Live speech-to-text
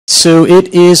So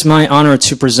it is my honor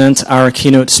to present our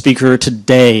keynote speaker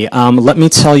today. Let me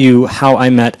tell you how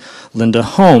I met Linda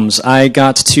Holmes. I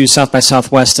got to South by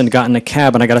Southwest and got in a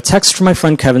cab, and I got a text from my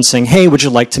friend Kevin saying, "Hey, would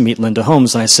you like to meet Linda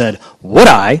Holmes?" And I said, "Would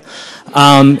I?"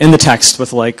 In the text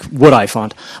with like, "would I"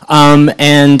 font.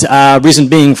 Reason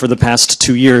being, for the past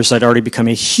 2 years, I'd already become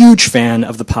a huge fan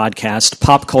of the podcast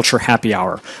Pop Culture Happy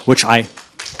Hour, which I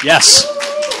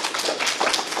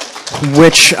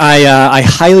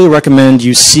highly recommend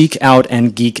you seek out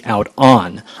and geek out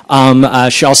on.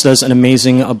 She also does an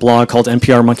amazing blog called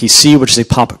NPR Monkey See, which is a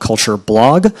pop culture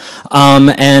blog.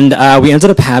 We ended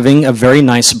up having a very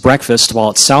nice breakfast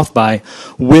while at South by,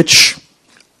 which,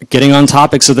 getting on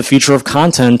topics of the future of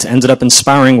content, ended up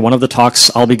inspiring one of the talks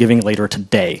I'll be giving later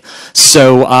today.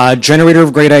 So, generator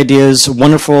of great ideas,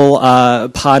 wonderful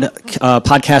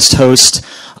podcast host,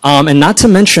 and not to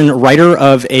mention writer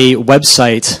of a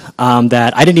website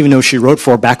that I didn't even know she wrote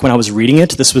for back when I was reading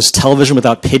it. This was Television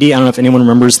Without Pity. I don't know if anyone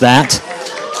remembers that.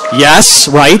 Yes,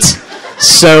 right.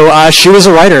 So she was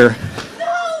a writer.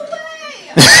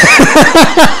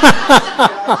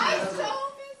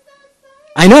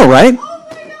 I know, right?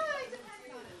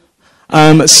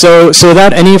 So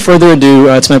without any further ado,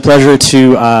 it's my pleasure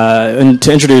to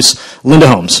introduce Linda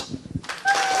Holmes.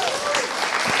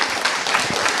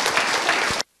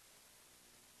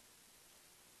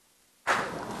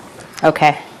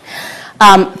 Okay.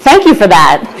 Thank you for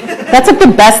that. That's like the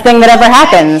best thing that ever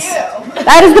happens.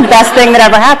 That is the best thing that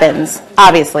ever happens,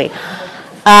 obviously.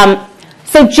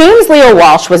 So James Leo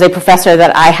Walsh was a professor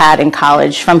that I had in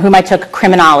college from whom I took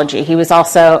criminology. He was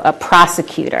also a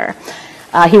prosecutor.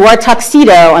 He wore a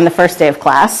tuxedo on the first day of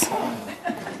class.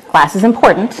 Class is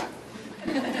important.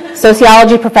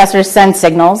 Sociology professors send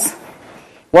signals.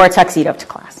 Wore a tuxedo to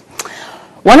class.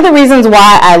 One of the reasons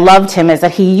why I loved him is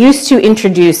that he used to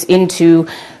introduce into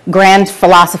grand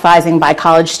philosophizing by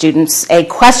college students a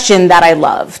question that I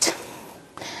loved.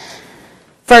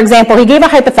 For example, he gave a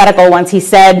hypothetical once. He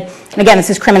said, and again, this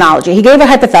is criminology. He gave a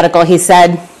hypothetical. He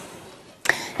said,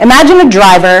 imagine a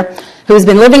driver who's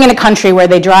been living in a country where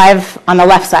they drive on the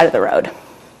left side of the road.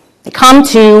 They come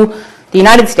to the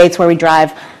United States where we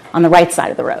drive on the right side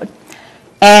of the road.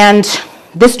 And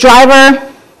this driver,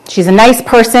 she's a nice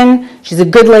person, she's a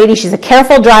good lady, she's a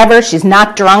careful driver, she's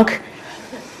not drunk.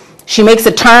 She makes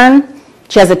a turn,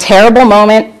 she has a terrible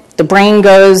moment, the brain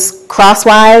goes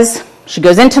crosswise, she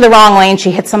goes into the wrong lane,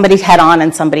 she hits somebody's head on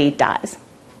and somebody dies.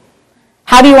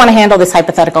 How do you want to handle this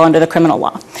hypothetical under the criminal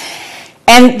law?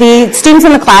 And the students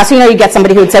in the class, you get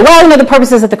somebody who would say, well, the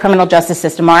purposes of the criminal justice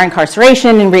system are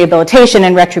incarceration and rehabilitation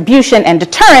and retribution and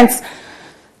deterrence.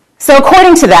 So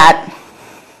according to that,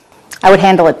 I would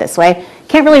handle it this way.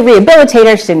 Can't really rehabilitate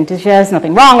her, she has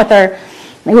nothing wrong with her.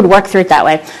 They would work through it that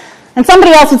way. And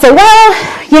somebody else would say, well,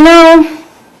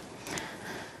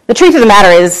 the truth of the matter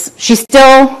is she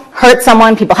still hurt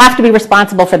someone. People have to be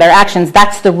responsible for their actions.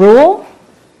 That's the rule.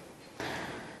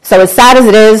 So as sad as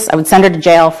it is, I would send her to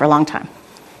jail for a long time.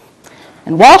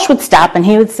 And Walsh would stop and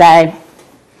he would say,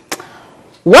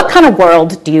 what kind of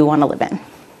world do you want to live in?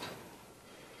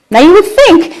 Now you would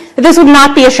think that this would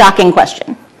not be a shocking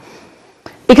question.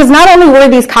 Because not only were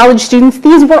these college students,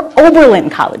 these were Oberlin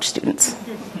college students.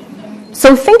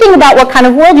 So thinking about what kind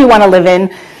of world you want to live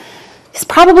in is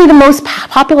probably the most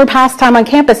popular pastime on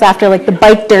campus after like the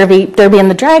bike derby and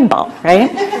the drag ball,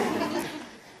 right?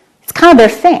 It's kind of their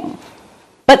thing.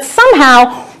 But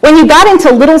somehow, when you got into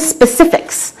little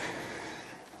specifics,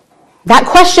 that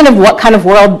question of what kind of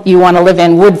world you want to live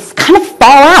in would kind of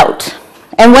fall out.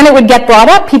 And when it would get brought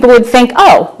up, people would think,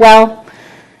 oh, well,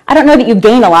 I don't know that you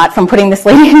gain a lot from putting this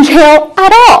lady in jail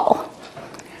at all.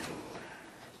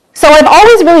 So I've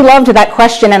always really loved that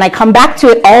question, and I come back to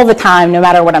it all the time, no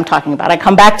matter what I'm talking about. I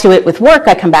come back to it with work,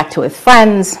 I come back to it with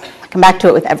friends, I come back to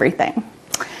it with everything.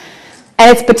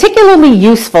 And it's particularly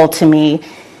useful to me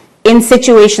in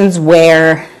situations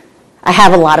where I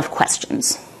have a lot of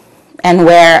questions and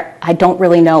where I don't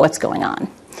really know what's going on.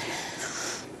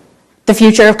 The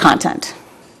future of content,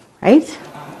 right?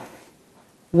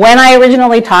 When I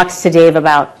originally talked to Dave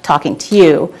about talking to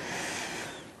you,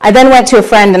 I then went to a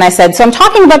friend and I said, so I'm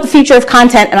talking about the future of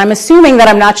content and I'm assuming that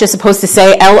I'm not just supposed to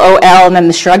say LOL and then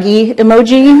the shruggy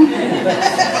emoji.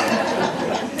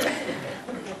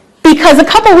 Because a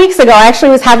couple weeks ago, I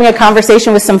actually was having a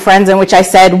conversation with some friends in which I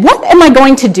said, what am I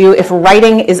going to do if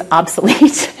writing is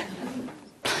obsolete?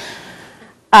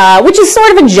 Which is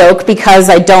sort of a joke because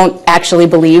I don't actually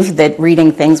believe that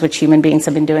reading things which human beings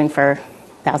have been doing for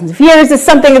thousands of years is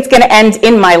something that's going to end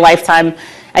in my lifetime,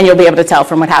 and you'll be able to tell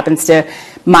from what happens to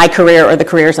my career or the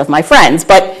careers of my friends.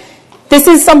 But this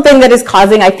is something that is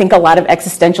causing, I think, a lot of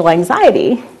existential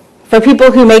anxiety for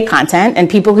people who make content and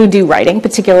people who do writing,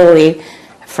 particularly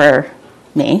for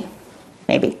me,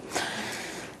 maybe.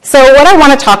 So what I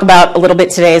want to talk about a little bit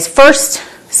today is first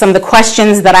some of the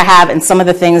questions that I have and some of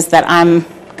the things that I'm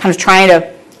kind of trying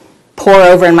to pour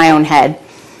over in my own head.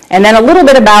 And then a little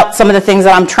bit about some of the things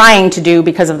that I'm trying to do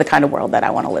because of the kind of world that I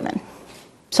want to live in.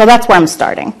 So that's where I'm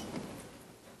starting.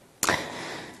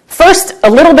 First, a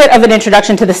little bit of an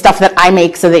introduction to the stuff that I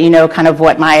make so that you know kind of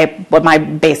what my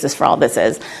basis for all this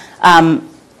is.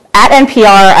 At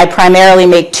NPR, I primarily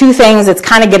make two things. It's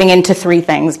kind of getting into three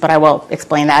things, but I will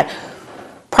explain that.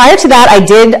 Prior to that,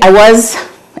 I was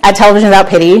at Television Without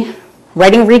Pity,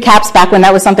 writing recaps back when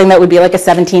that was something that would be like a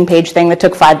 17-page thing that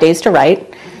took 5 days to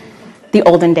write, the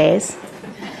olden days.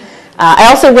 I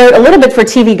also wrote a little bit for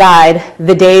TV Guide,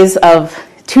 the days of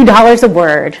 $2 a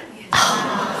word.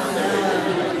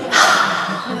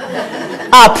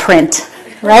 Print,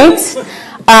 right?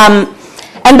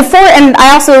 And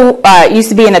I also used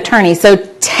to be an attorney. So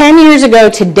 10 years ago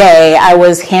today, I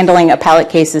was handling appellate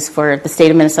cases for the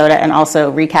state of Minnesota and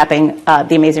also recapping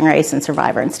The Amazing Race and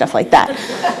Survivor and stuff like that.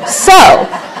 So,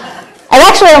 and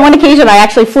actually on one occasion, I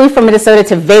actually flew from Minnesota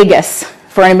to Vegas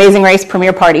for an Amazing Race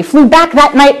premiere party, flew back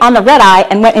that night on the red eye,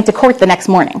 and went into court the next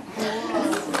morning.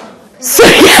 So,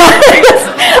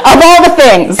 yeah, of all the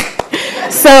things.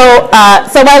 So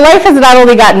my life has not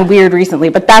only gotten weird recently,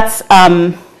 but that's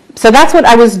what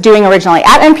I was doing originally.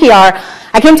 At NPR,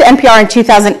 I came to NPR in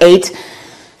 2008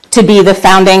 to be the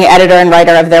founding editor and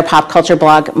writer of their pop culture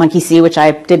blog, Monkey See, which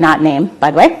I did not name,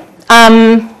 by the way.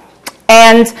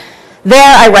 And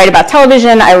there I write about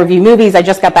television, I review movies. I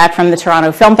just got back from the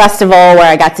Toronto Film Festival where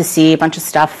I got to see a bunch of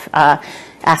stuff,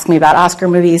 ask me about Oscar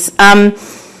movies.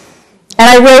 And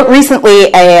I wrote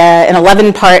recently an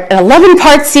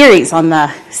 11-part series on the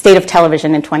state of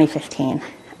television in 2015.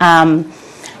 And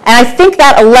I think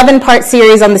that 11-part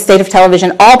series on the state of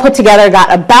television all put together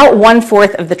got about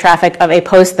 1/4 of the traffic of a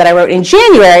post that I wrote in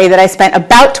January that I spent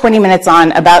about 20 minutes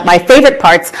on about my favorite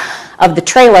parts of the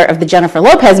trailer of the Jennifer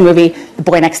Lopez movie, The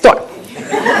Boy Next Door.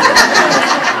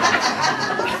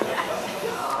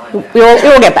 We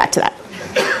will get back to that,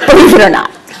 believe it or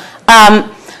not.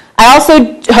 I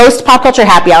also host Pop Culture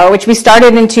Happy Hour, which we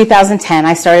started in 2010.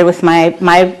 I started with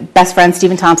my best friend,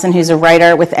 Stephen Thompson, who's a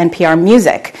writer with NPR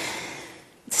Music.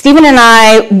 Stephen and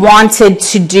I wanted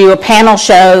to do a panel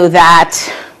show that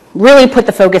really put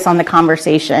the focus on the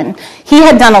conversation. He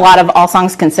had done a lot of All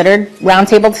Songs Considered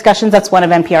roundtable discussions. That's one of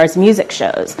NPR's music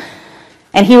shows.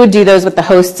 And he would do those with the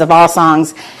hosts of All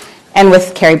Songs and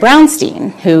with Carrie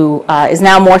Brownstein, who is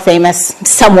now more famous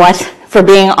somewhat for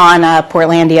being on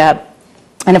Portlandia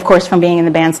and, of course, from being in the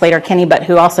band Slater-Kinney, but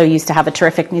who also used to have a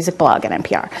terrific music blog at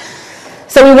NPR.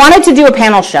 So we wanted to do a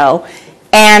panel show,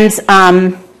 and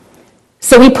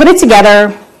so we put it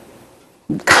together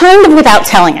kind of without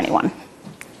telling anyone,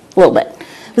 a little bit.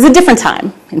 It was a different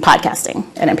time in podcasting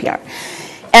at NPR.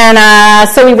 And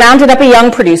so we rounded up a young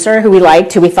producer who we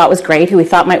liked, who we thought was great, who we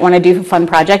thought might want to do a fun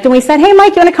project. And we said, hey,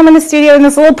 Mike, you want to come in the studio in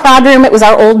this little prod room? It was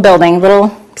our old building,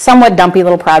 little, somewhat dumpy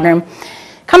little prod room.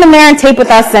 Come in there and tape with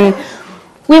us. And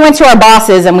we went to our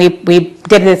bosses and we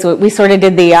did this. We sort of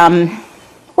did the,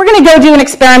 we're going to go do an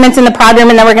experiment in the prod room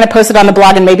and then we're going to post it on the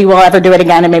blog and maybe we'll ever do it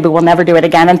again and maybe we'll never do it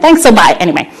again. And thanks, so bye.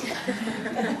 Anyway,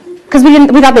 because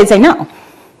we thought they'd say no.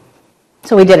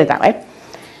 So we did it that way.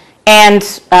 And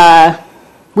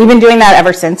we've been doing that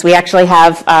ever since. We actually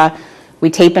have, we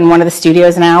tape in one of the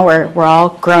studios now. We're all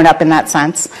grown up in that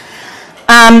sense.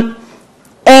 And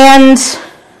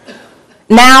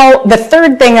now the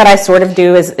third thing that I sort of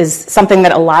do is something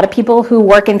that a lot of people who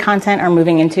work in content are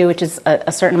moving into, which is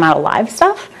a certain amount of live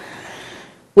stuff.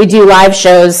 We do live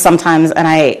shows sometimes, and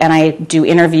I do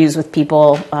interviews with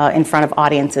people in front of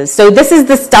audiences. So this is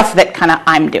the stuff that kind of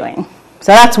I'm doing.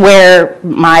 So that's where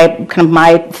my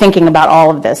thinking about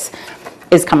all of this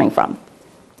is coming from.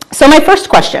 So my first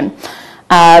question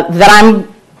that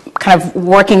I'm kind of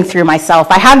working through myself,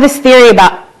 I have this theory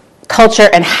about culture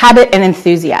and habit and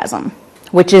enthusiasm,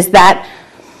 which is that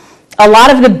a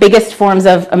lot of the biggest forms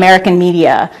of American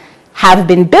media have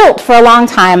been built for a long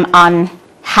time on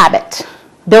habit,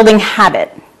 building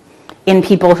habit in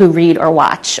people who read or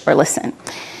watch or listen.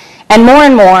 And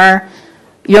more,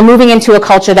 you're moving into a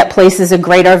culture that places a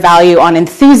greater value on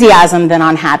enthusiasm than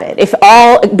on habit.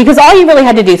 Because all you really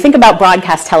had to do, think about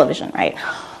broadcast television, right?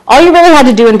 All you really had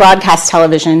to do in broadcast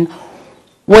television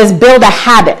was build a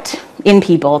habit in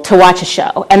people to watch a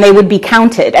show, and they would be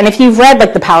counted. And if you've read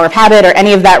like The Power of Habit or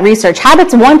any of that research,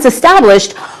 habits once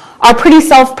established are pretty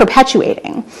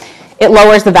self-perpetuating. It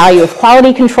lowers the value of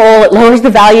quality control, it lowers the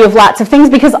value of lots of things,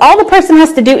 because all the person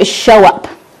has to do is show up.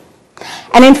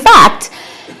 And in fact,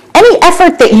 Any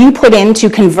effort that you put into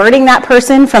converting that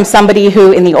person from somebody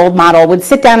who, in the old model, would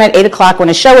sit down at 8 o'clock when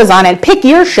a show is on and pick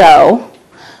your show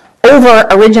over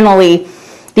originally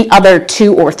the other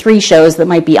 2 or 3 shows that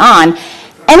might be on,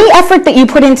 any effort that you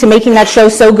put into making that show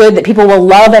so good that people will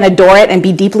love and adore it and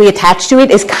be deeply attached to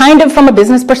it is kind of, from a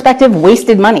business perspective,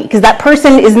 wasted money, because that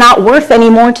person is not worth any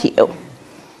more to you.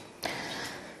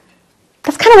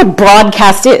 That's kind of what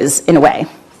broadcast is, in a way,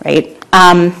 right?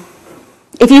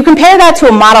 If you compare that to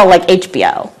a model like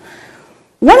HBO,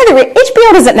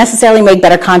 HBO doesn't necessarily make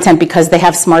better content because they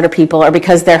have smarter people or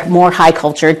because they're more high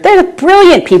cultured. They're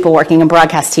brilliant people working in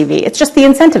broadcast TV. It's just the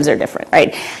incentives are different,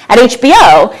 right? At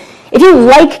HBO, if you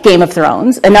like Game of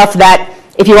Thrones enough that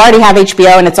if you already have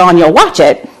HBO and it's on, you'll watch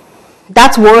it,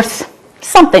 that's worth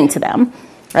something to them,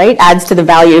 right? Adds to the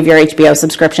value of your HBO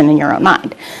subscription in your own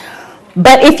mind.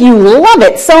 But if you love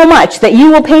it so much that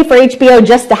you will pay for HBO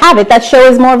just to have it, that show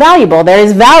is more valuable. There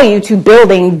is value to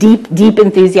building deep, deep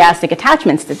enthusiastic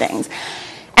attachments to things.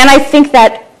 And I think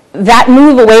that that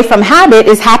move away from habit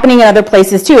is happening in other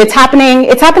places too. It's happening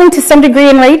to some degree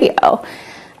in radio.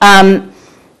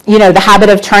 You know, the habit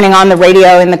of turning on the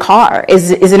radio in the car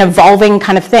is an evolving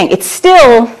kind of thing. It's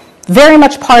still very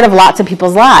much part of lots of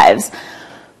people's lives.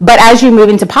 But as you move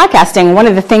into podcasting, one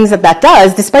of the things that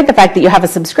does, despite the fact that you have a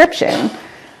subscription,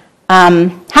 how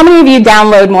many of you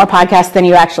download more podcasts than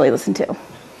you actually listen to?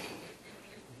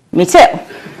 Me too.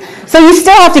 So you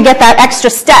still have to get that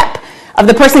extra step of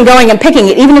the person going and picking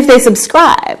it, even if they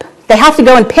subscribe. They have to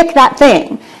go and pick that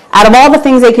thing out of all the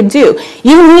things they could do.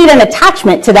 You need an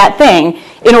attachment to that thing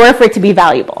in order for it to be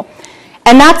valuable.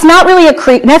 And that's not really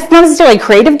that's not necessarily a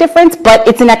creative difference, but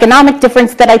it's an economic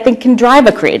difference that I think can drive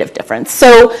a creative difference.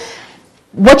 So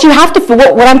what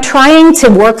I'm trying to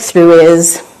work through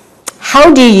is,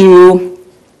 how do you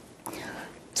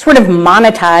sort of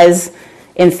monetize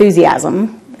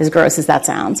enthusiasm, as gross as that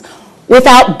sounds,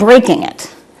 without breaking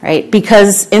it, right?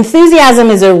 Because enthusiasm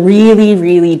is a really,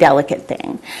 really delicate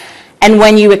thing. And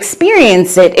when you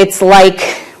experience it, it's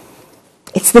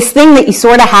this thing that you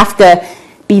sort of have to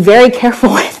be very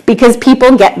careful with, because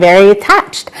people get very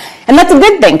attached. And that's a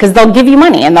good thing, because they'll give you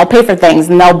money and they'll pay for things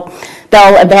and they'll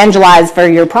evangelize for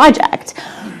your project.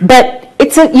 But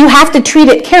you have to treat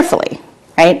it carefully,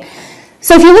 right?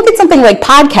 So if you look at something like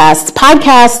podcasts,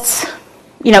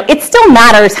 you know, it still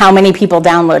matters how many people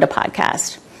download a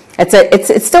podcast.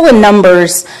 It's still a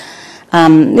numbers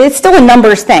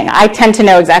thing. I tend to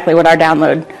know exactly what our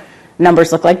download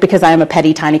numbers look like because I am a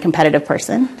petty, tiny, competitive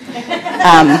person.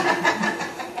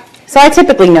 So I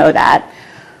typically know that.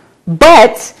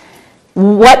 But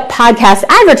what podcast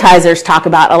advertisers talk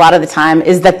about a lot of the time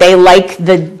is that they like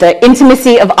the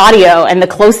intimacy of audio and the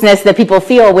closeness that people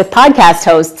feel with podcast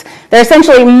hosts. They're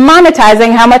essentially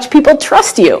monetizing how much people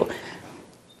trust you,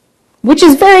 which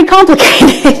is very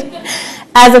complicated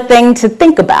as a thing to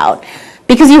think about,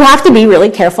 because you have to be really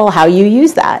careful how you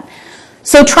use that.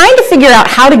 So trying to figure out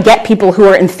how to get people who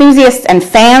are enthusiasts and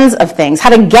fans of things, how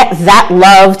to get that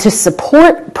love to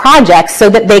support projects so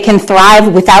that they can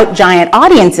thrive without giant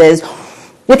audiences,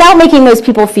 without making those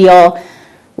people feel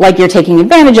like you're taking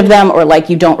advantage of them, or like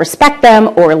you don't respect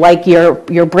them, or like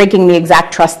you're breaking the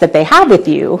exact trust that they have with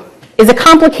you, is a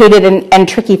complicated and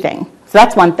tricky thing. So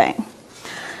that's one thing.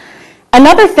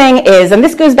 Another thing is, and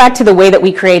this goes back to the way that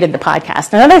we created the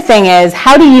podcast, another thing is,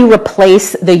 how do you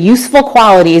replace the useful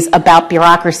qualities about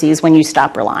bureaucracies when you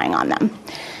stop relying on them,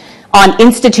 on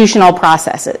institutional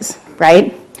processes,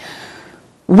 right?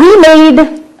 We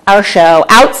made our show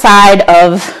outside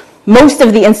of most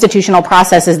of the institutional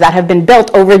processes that have been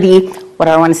built over the, what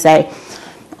do I want to say,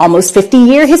 almost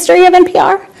 50-year history of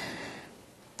NPR.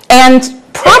 And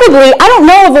probably, I don't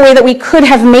know of a way that we could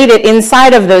have made it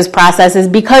inside of those processes,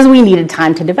 because we needed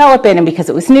time to develop it, and because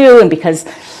it was new, and because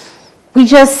we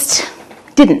just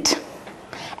didn't.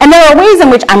 And there are ways in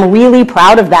which I'm really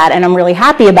proud of that, and I'm really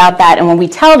happy about that, and when we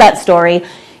tell that story,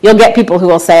 you'll get people who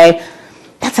will say,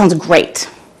 that sounds great.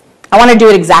 I want to do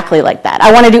it exactly like that.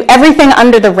 I want to do everything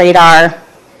under the radar,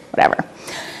 whatever.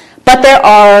 But there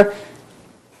are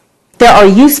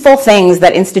useful things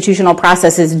that institutional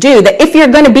processes do that, if you're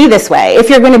going to be this way, if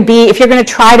you're going to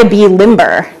try to be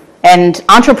limber and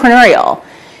entrepreneurial,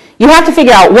 you have to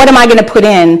figure out, what am I going to put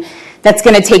in that's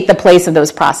going to take the place of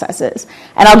those processes?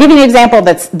 And I'll give you an example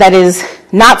that is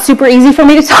not super easy for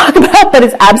me to talk about, but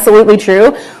is absolutely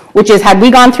true, which is, had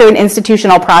we gone through an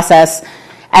institutional process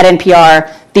at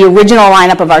NPR, the original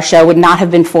lineup of our show would not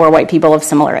have been 4 white people of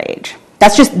similar age.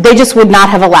 They just would not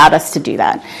have allowed us to do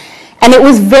that. And it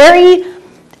was very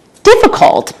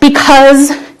difficult because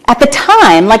at the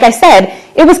time, like I said,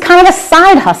 it was kind of a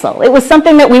side hustle. It was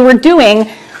something that we were doing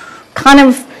kind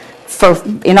of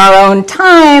in our own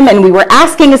time, and we were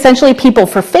asking essentially people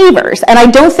for favors. And I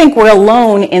don't think we're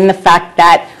alone in the fact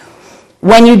that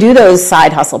when you do those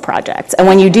side hustle projects and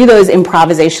when you do those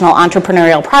improvisational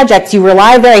entrepreneurial projects, you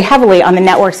rely very heavily on the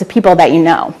networks of people that you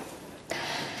know.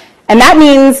 And that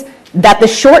means that the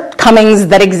shortcomings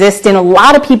that exist in a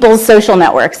lot of people's social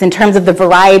networks in terms of the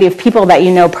variety of people that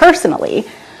you know personally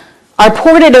are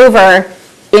ported over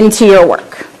into your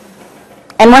work.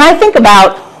 And when I think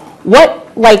about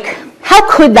how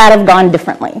could that have gone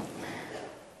differently,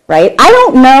 right? I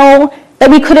don't know that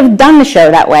we could have done the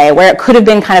show that way, where it could have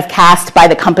been kind of cast by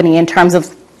the company in terms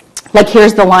of, like,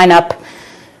 here's the lineup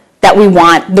that we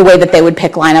want, the way that they would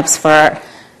pick lineups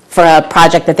for a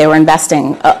project that they were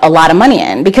investing a lot of money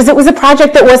in, because it was a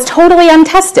project that was totally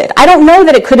untested. I don't know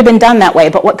that it could have been done that way,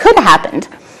 but what could have happened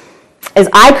is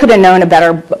I could have known a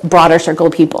better, broader circle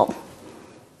of people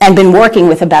and been working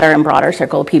with a better and broader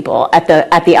circle of people at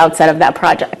the outset of that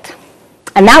project.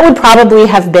 And that would probably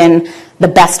have been the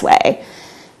best way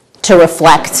to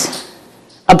reflect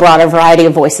a broader variety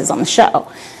of voices on the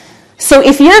show. So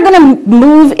if you're going to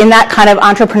move in that kind of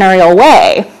entrepreneurial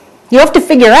way, you have to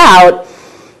figure out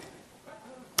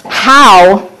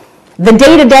how the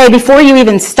day-to-day before you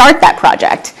even start that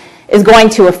project is going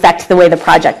to affect the way the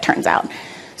project turns out.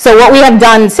 So what we have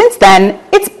done since then,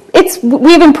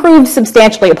 we've improved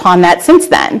substantially upon that since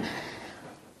then,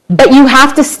 but you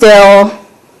have to still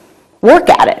work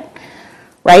at it,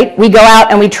 right? We go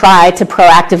out and we try to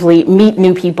proactively meet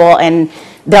new people, and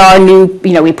there are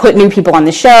we put new people on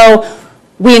the show.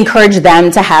 We encourage them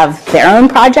to have their own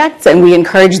projects, and we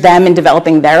encourage them in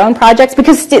developing their own projects,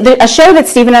 because a show that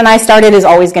Stephen and I started is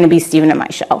always going to be Stephen and my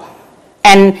show.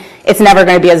 And it's never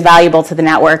going to be as valuable to the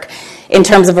network in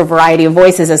terms of a variety of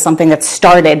voices as something that's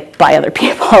started by other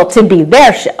people to be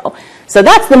their show. So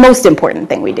that's the most important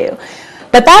thing we do.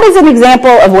 But that is an example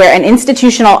of where an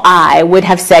institutional eye would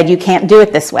have said, you can't do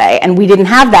it this way, and we didn't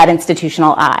have that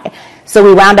institutional eye. So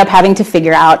we wound up having to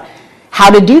figure out how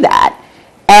to do that.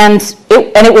 And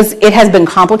it has been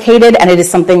complicated, and it is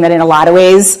something that in a lot of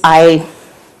ways I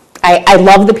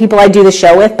love the people I do the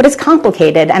show with, but it's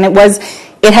complicated, and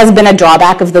it has been a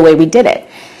drawback of the way we did it.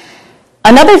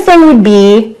 Another thing would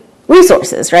be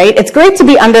resources, right? It's great to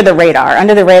be under the radar.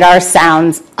 Under the radar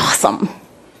sounds awesome.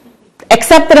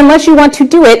 Except that unless you want to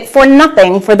do it for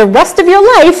nothing for the rest of your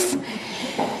life,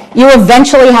 you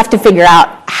eventually have to figure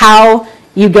out how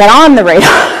you get on the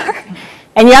radar.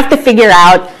 And you have to figure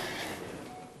out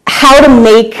how to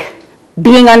make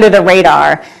being under the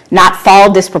radar not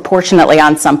fall disproportionately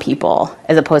on some people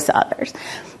as opposed to others.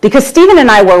 Because Stephen and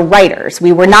I were writers.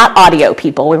 We were not audio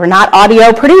people. We were not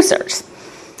audio producers.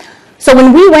 So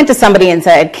when we went to somebody and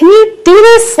said, can you do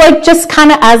this just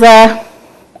kind of as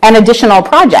an additional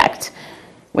project?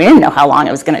 We didn't know how long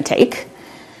it was going to take.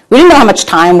 We didn't know how much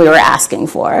time we were asking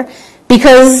for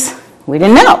because we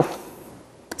didn't know.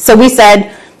 So we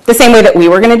said the same way that we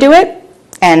were going to do it,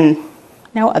 and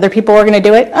other people were going to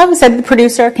do it. We said to the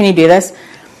producer, can you do this?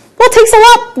 Well, it takes a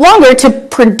lot longer to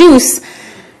produce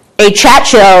a chat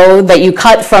show that you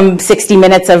cut from 60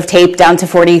 minutes of tape down to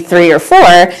 43 or 4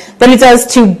 than it does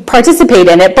to participate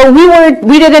in it, but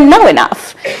we didn't know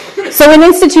enough. So an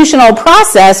institutional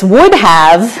process would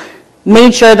have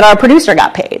made sure that our producer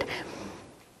got paid.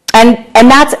 And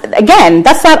that's, again,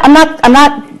 I'm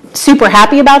not super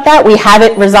happy about that. We have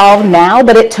it resolved now,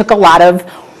 but it took a lot of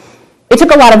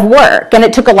work, and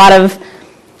it took a lot of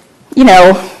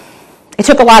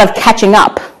catching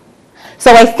up.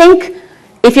 So I think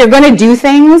if you're going to do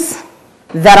things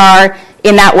that are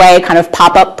in that way kind of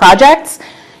pop-up projects,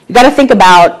 you got to think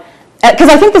about, because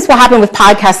I think this will happen with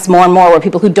podcasts more and more, where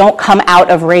people who don't come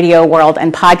out of radio world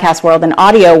and podcast world and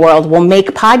audio world will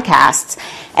make podcasts,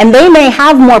 and they may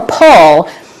have more pull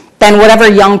than whatever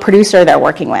young producer they're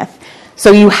working with.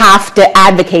 So you have to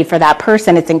advocate for that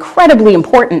person. It's incredibly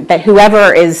important that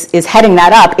whoever is heading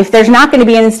that up, if there's not going to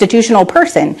be an institutional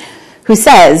person who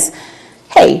says,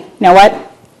 hey, you know what?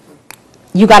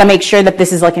 You got to make sure that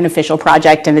this is like an official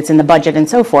project and it's in the budget and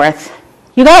so forth.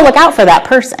 You got to look out for that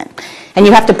person. And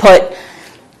you have to put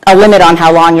a limit on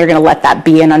how long you're going to let that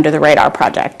be an under the radar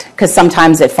project, because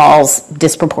sometimes it falls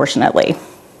disproportionately.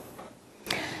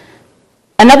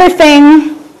 Another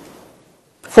thing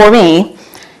for me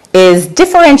is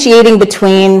differentiating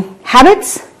between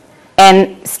habits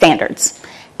and standards.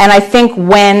 And I think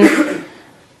when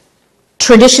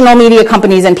traditional media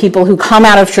companies and people who come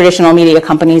out of traditional media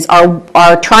companies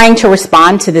are trying to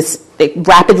respond to this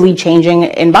rapidly changing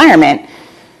environment,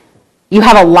 you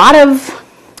have a lot of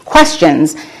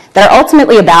questions that are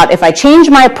ultimately about, if I change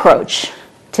my approach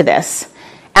to this,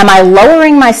 am I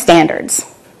lowering my standards?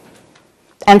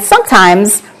 And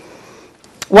sometimes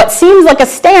what seems like a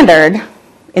standard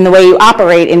in the way you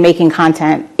operate in making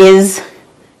content is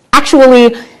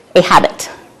actually a habit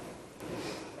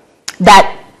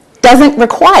that doesn't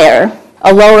require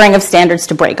a lowering of standards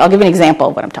to break. I'll give an example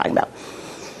of what I'm talking about.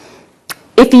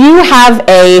 If you have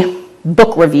a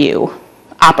book review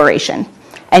operation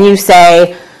and you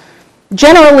say,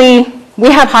 generally, we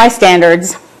have high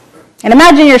standards, and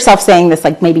imagine yourself saying this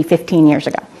like maybe 15 years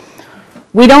ago.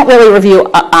 We don't really review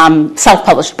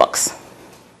self-published books.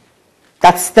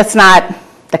 That's not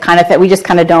the kind of thing, we just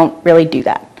kind of don't really do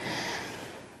that.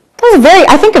 That was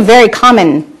I think a very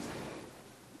common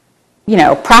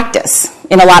practice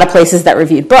in a lot of places that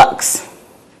reviewed books,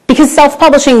 because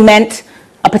self-publishing meant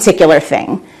a particular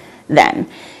thing then.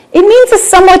 It means a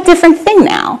somewhat different thing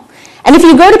now. And if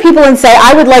you go to people and say,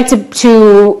 I would like to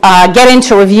get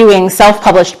into reviewing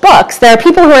self-published books, there are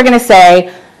people who are going to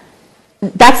say,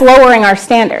 that's lowering our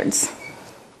standards.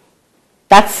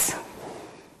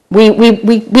 We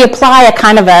apply a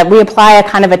kind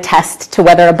of a test to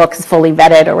whether a book is fully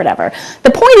vetted or whatever.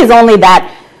 The point is only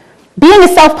that being a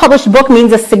self-published book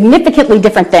means a significantly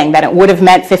different thing than it would have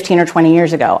meant 15 or 20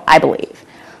 years ago, I believe.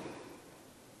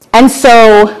 And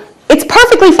so it's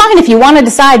perfectly fine if you want to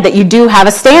decide that you do have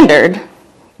a standard,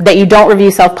 that you don't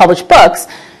review self-published books,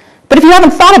 but if you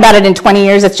haven't thought about it in 20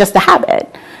 years, it's just a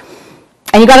habit.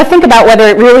 And you got to think about whether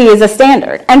it really is a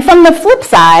standard. And from the flip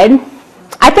side,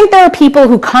 I think there are people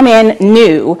who come in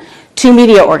new to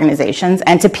media organizations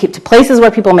and to places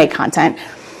where people make content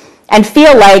and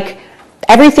feel like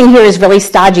everything here is really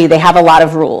stodgy. They have a lot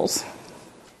of rules.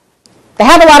 They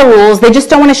have a lot of rules. They just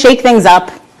don't want to shake things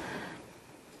up.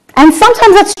 And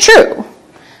sometimes that's true.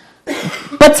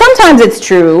 But sometimes it's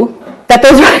true that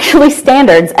those are actually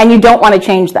standards and you don't want to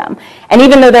change them. And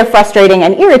even though they're frustrating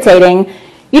and irritating,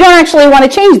 you don't actually want to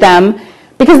change them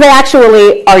because they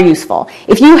actually are useful.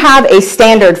 If you have a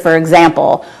standard, for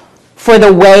example, for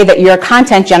the way that your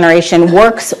content generation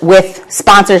works with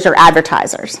sponsors or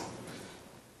advertisers,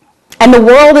 and the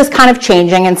world is kind of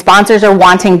changing and sponsors are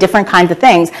wanting different kinds of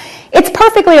things, it's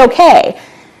perfectly okay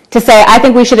to say, I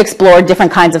think we should explore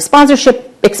different kinds of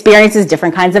sponsorship experiences,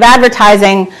 different kinds of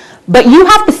advertising, but you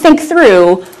have to think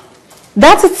through,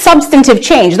 that's a substantive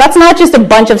change. That's not just a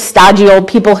bunch of stodgy old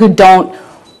people who don't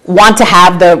want to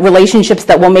have the relationships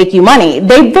that will make you money.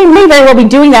 They may very well be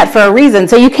doing that for a reason.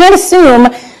 So you can't assume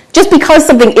just because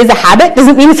something is a habit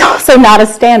doesn't mean it's also not a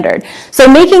standard.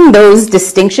 So making those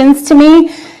distinctions to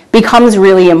me becomes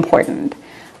really important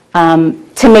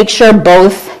to make sure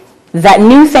both that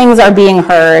new things are being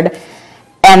heard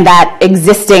and that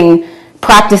existing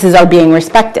practices are being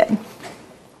respected.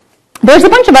 There's a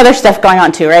bunch of other stuff going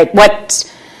on too, right?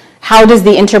 How does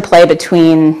the interplay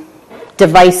between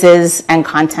devices and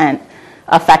content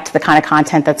affect the kind of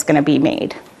content that's going to be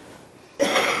made?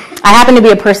 I happen to be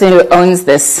a person who owns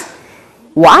this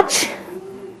watch.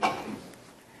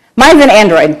 Mine's an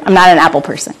Android. I'm not an Apple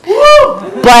person.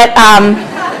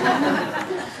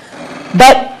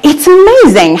 But it's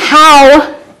amazing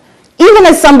how, even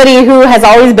as somebody who has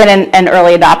always been an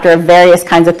early adopter of various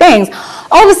kinds of things,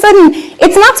 all of a sudden,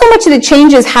 it's not so much that it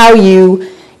changes how you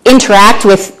interact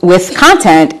with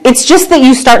content, it's just that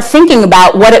you start thinking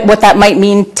about what that might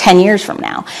mean 10 years from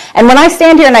now. And when I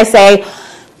stand here and I say,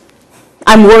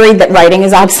 I'm worried that writing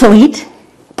is obsolete,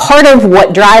 part of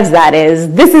what drives that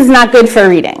is, this is not good for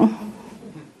reading.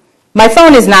 My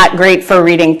phone is not great for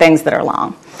reading things that are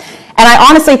long. And I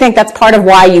honestly think that's part of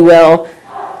why you will,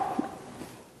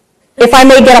 if I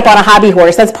may get up on a hobby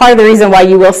horse, that's part of the reason why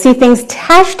you will see things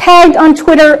hashtagged on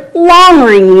Twitter, long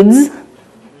reads,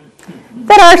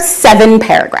 that are 7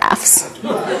 paragraphs.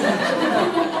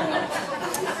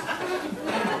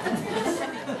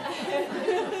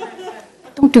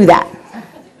 Don't do that.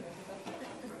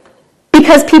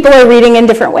 Because people are reading in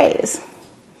different ways.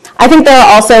 I think there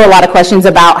are also a lot of questions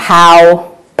about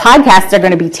how podcasts are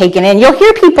going to be taken in. You'll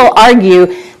hear people argue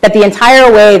that the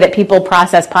entire way that people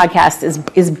process podcasts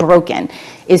is broken,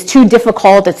 is too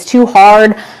difficult, it's too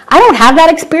hard. I don't have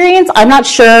that experience. I'm not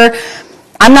sure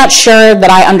that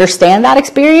I understand that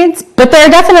experience, but there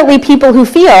are definitely people who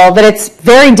feel that it's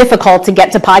very difficult to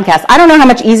get to podcasts. I don't know how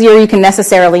much easier you can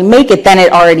necessarily make it than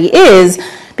it already is,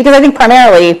 because I think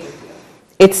primarily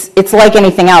it's like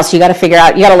anything else. You got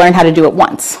to learn how to do it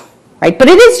once. Right? But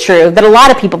it is true that a lot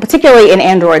of people, particularly in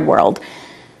Android world,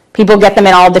 people get them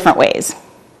in all different ways.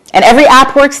 And every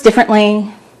app works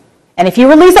differently. And if you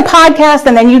release a podcast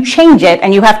and then you change it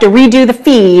and you have to redo the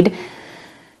feed,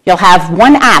 you'll have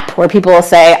one app where people will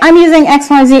say, I'm using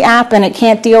XYZ app and it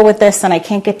can't deal with this and I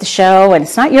can't get the show, and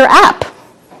it's not your app.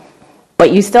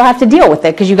 But you still have to deal with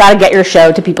it because you got to get your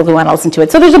show to people who want to listen to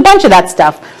it. So there's a bunch of that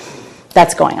stuff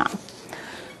that's going on.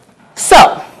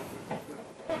 So,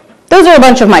 those are a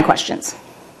bunch of my questions.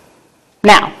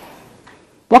 Now,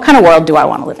 what kind of world do I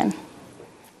want to live in?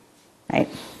 Right?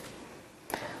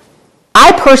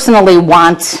 I personally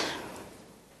want,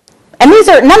 and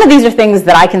none of these are things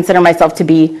that I consider myself to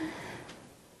be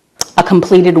a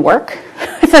completed work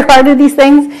with regard to these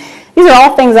things. These are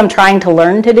all things I'm trying to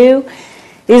learn to do.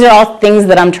 These are all things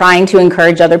that I'm trying to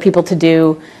encourage other people to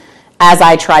do as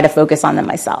I try to focus on them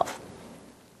myself.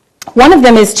 One of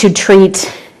them is to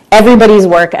treat everybody's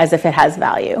work as if it has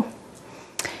value.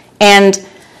 And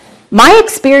my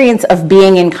experience of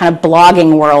being in kind of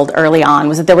blogging world early on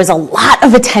was that there was a lot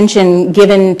of attention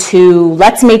given to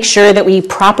let's make sure that we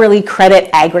properly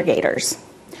credit aggregators.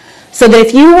 So that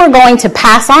if you were going to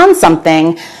pass on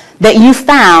something that you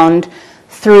found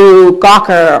through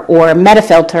Gawker or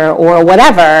Metafilter or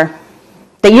whatever,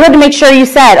 that you had to make sure you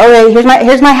said, oh,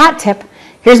 here's my hat tip,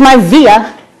 here's my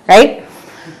via, right?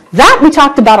 That we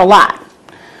talked about a lot.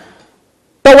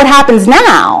 But what happens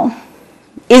now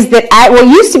is that what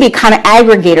used to be kind of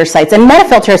aggregator sites, and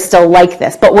Metafilter is still like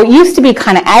this, but what used to be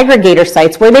kind of aggregator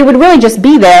sites where they would really just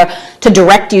be there to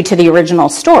direct you to the original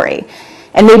story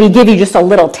and maybe give you just a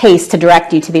little taste to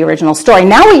direct you to the original story.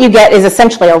 Now what you get is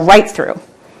essentially a write-through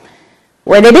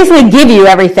where they basically give you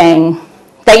everything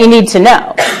that you need to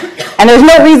know. And there's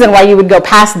no reason why you would go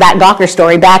past that Gawker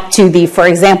story back to the, for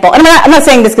example, and I'm not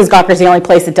saying this because Gawker is the only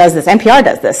place that does this. NPR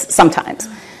does this sometimes.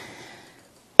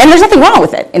 And there's nothing wrong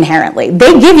with it inherently.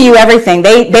 They give you everything.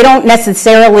 They don't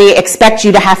necessarily expect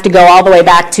you to have to go all the way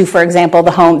back to, for example,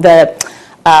 the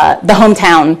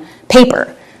hometown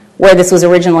paper where this was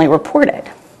originally reported.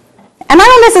 And I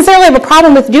don't necessarily have a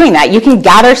problem with doing that. You can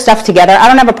gather stuff together. I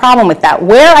don't have a problem with that.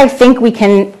 Where I think we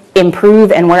can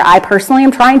improve and where I personally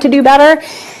am trying to do better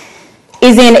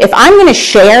is in if I'm going to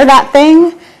share that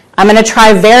thing, I'm going to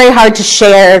try very hard to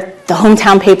share the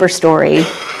hometown paper story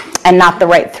and not the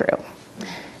write-through.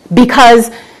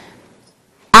 Because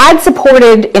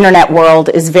ad-supported internet world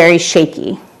is very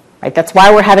shaky. Right? That's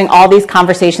why we're having all these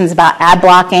conversations about ad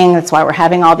blocking. That's why we're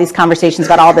having all these conversations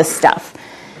about all this stuff.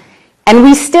 And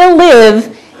we still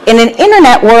live in an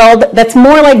internet world that's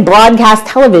more like broadcast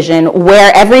television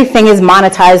where everything is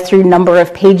monetized through number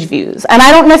of page views. And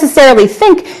I don't necessarily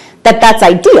think that that's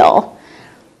ideal,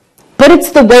 but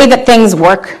it's the way that things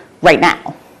work right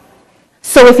now.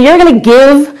 So if you're going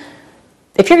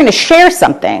to share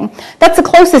something, that's the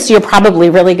closest you're probably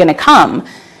really going to come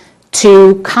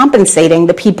to compensating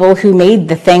the people who made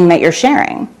the thing that you're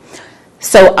sharing.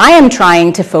 So I am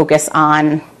trying to focus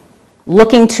on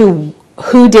looking to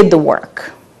who did the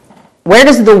work. Where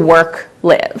does the work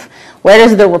live? Where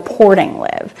does the reporting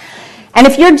live? And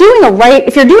if you're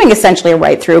doing essentially a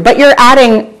write-through, but you're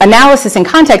adding analysis and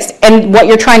context, and what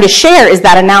you're trying to share is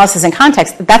that analysis and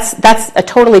context, that's a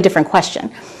totally different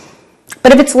question.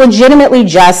 But if it's legitimately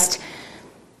just,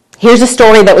 here's a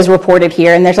story that was reported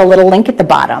here, and there's a little link at the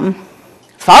bottom,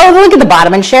 follow the link at the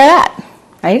bottom and share that,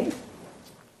 right?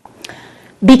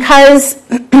 Because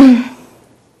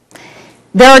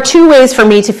there are two ways for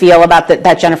me to feel about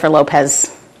that Jennifer Lopez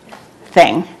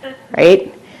thing,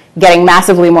 right? Getting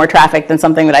massively more traffic than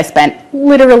something that I spent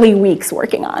literally weeks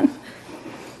working on.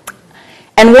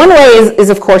 And one way is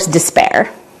of course,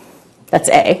 despair. That's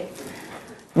A.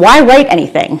 Why write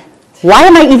anything? Why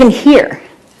am I even here?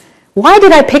 Why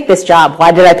did I pick this job?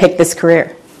 Why did I pick this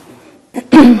career?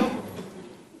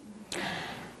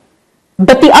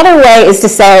 But the other way is to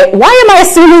say, why am I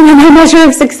assuming that my measure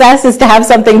of success is to have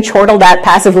something chortled at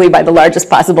passively by the largest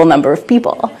possible number of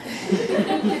people?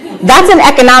 That's an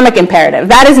economic imperative.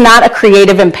 That is not a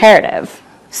creative imperative.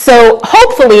 So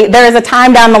hopefully there is a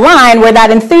time down the line where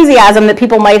that enthusiasm that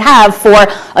people might have for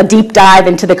a deep dive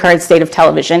into the current state of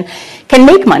television can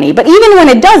make money. But even when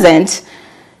it doesn't,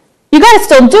 you got to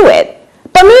still do it.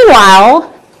 But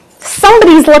meanwhile,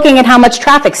 somebody's looking at how much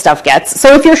traffic stuff gets.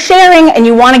 So if you're sharing and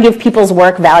you want to give people's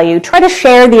work value, try to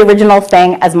share the original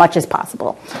thing as much as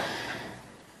possible.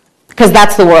 Because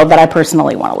that's the world that I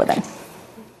personally want to live in.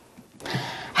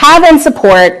 Have and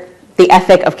support the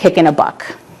ethic of kicking a buck,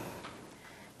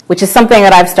 which is something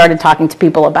that I've started talking to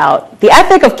people about. The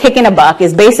ethic of kicking a buck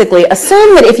is basically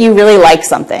assume that if you really like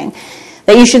something,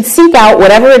 that you should seek out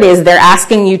whatever it is they're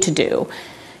asking you to do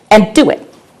and do it.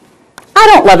 I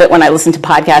don't love it when I listen to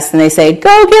podcasts and they say,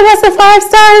 go give us a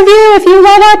 5-star review if you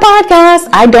love our podcast.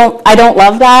 I don't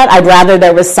love that. I'd rather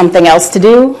there was something else to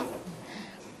do.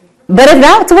 But if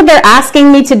that's what they're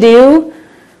asking me to do,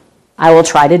 I will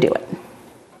try to do it.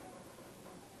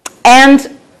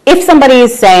 And if somebody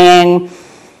is saying,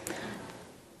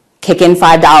 kick in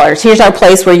 $5, here's our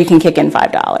place where you can kick in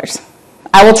 $5.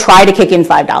 I will try to kick in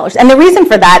 $5. And the reason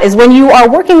for that is when you are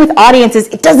working with audiences,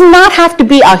 it does not have to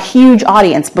be a huge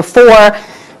audience before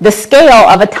the scale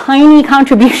of a tiny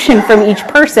contribution from each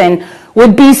person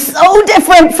would be so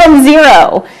different from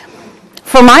zero.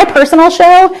 For my personal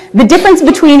show, the difference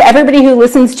between everybody who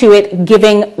listens to it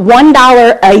giving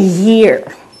 $1 a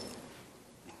year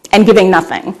and giving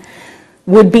nothing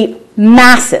would be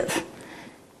massive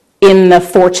in the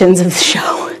fortunes of the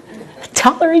show.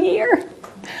 $1 a year.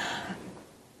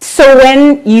 So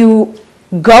when you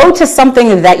go to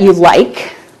something that you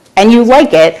like, and you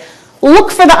like it,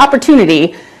 look for the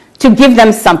opportunity to give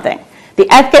them something. The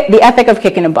ethic of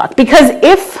kicking a buck. Because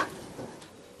if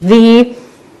the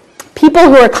people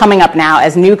who are coming up now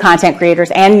as new content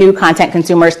creators and new content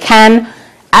consumers can,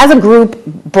 as a group,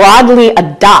 broadly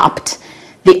adopt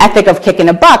the ethic of kicking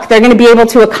a buck, they're going to be able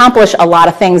to accomplish a lot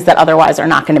of things that otherwise are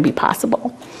not going to be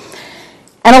possible.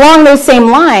 And along those same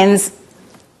lines,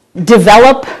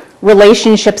 develop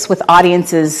relationships with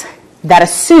audiences that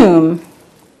assume,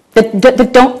 that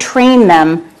don't train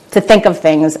them to think of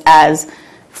things as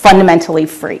fundamentally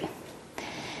free.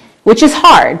 Which is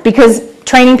hard, because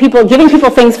training people, giving people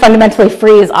things fundamentally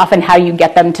free is often how you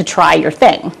get them to try your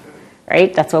thing,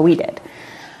 right? That's what we did.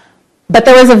 But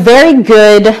there was a very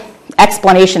good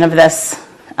explanation of this.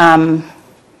 The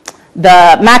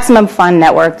Maximum Fun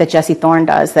Network that Jesse Thorne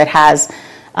does, that has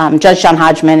Judge John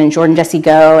Hodgman and Jordan Jesse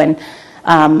Go and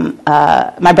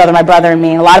My Brother and Me,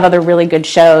 and a lot of other really good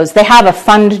shows. They have a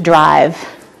fund drive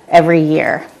every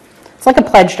year. It's like a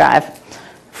pledge drive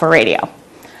for radio.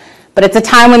 But it's a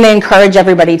time when they encourage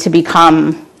everybody to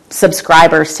become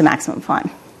subscribers to Maximum Fun.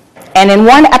 And in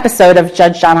one episode of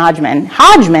Judge John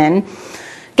Hodgman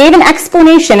gave an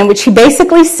explanation in which he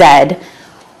basically said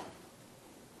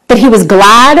that he was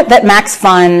glad that Max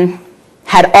Fun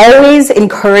had always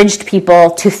encouraged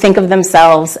people to think of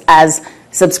themselves as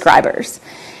subscribers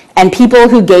and people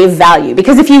who gave value.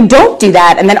 Because if you don't do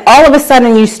that, and then all of a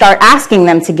sudden you start asking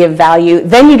them to give value,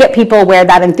 then you get people where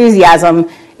that enthusiasm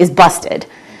is busted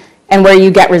and where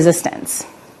you get resistance.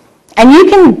 And you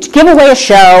can give away a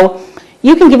show,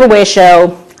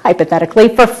 hypothetically,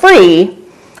 for free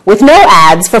with no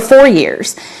ads for 4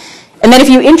 years. And then if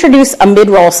you introduce a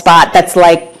mid-roll spot that's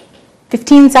like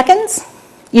 15 seconds,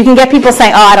 you can get people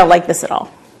saying, oh, I don't like this at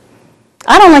all.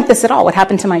 I don't like this at all. What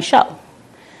happened to my show?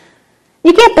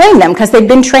 You can't blame them because they've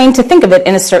been trained to think of it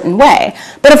in a certain way.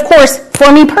 But of course,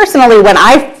 for me personally, when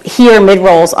I hear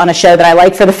mid-rolls on a show that I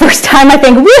like for the first time, I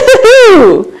think,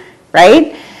 woohoo,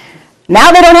 right?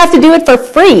 Now they don't have to do it for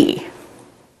free,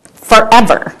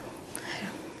 forever.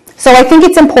 So I think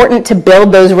it's important to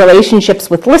build those relationships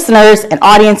with listeners and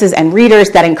audiences and readers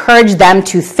that encourage them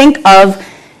to think of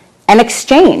an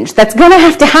exchange that's going to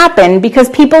have to happen because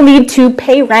people need to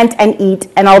pay rent and eat.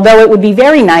 And although it would be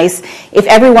very nice if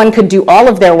everyone could do all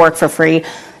of their work for free,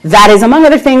 that is, among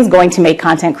other things, going to make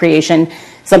content creation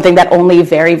something that only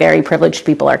very, very privileged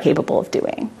people are capable of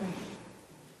doing.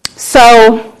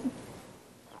 So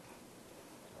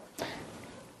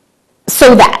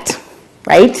that,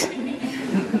 right?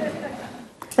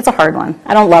 That's a hard one.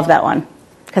 I don't love that one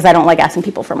because I don't like asking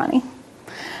people for money.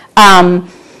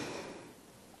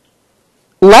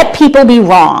 Let people be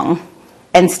wrong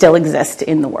and still exist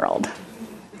in the world.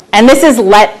 And this is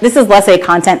less a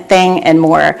content thing and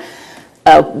more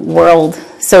a world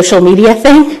social media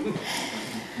thing.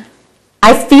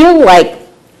 I feel like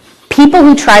people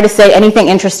who try to say anything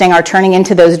interesting are turning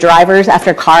into those drivers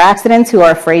after car accidents who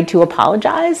are afraid to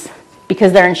apologize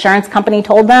because their insurance company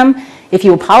told them, if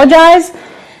you apologize,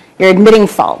 you're admitting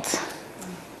fault.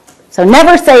 So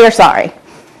never say you're sorry.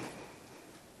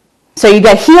 So you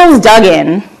get heels dug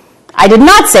in. I did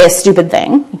not say a stupid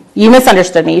thing. You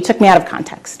misunderstood me. You took me out of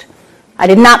context. I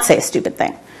did not say a stupid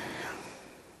thing.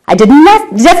 I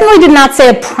definitely did not say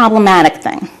a problematic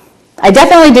thing. I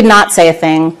definitely did not say a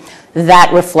thing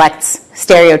that reflects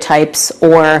stereotypes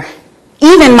or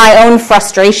even my own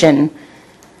frustration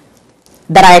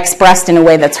that I expressed in a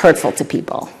way that's hurtful to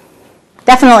people.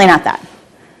 Definitely not that.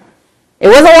 It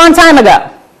was a long time ago.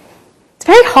 It's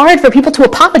very hard for people to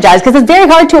apologize because it's very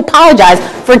hard to apologize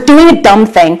for doing a dumb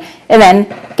thing and then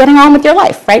getting on with your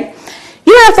life, right?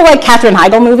 You don't have to like Katherine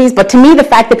Heigl movies, but to me, the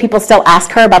fact that people still ask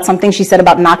her about something she said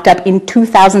about Knocked Up in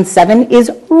 2007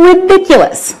 is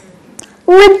ridiculous.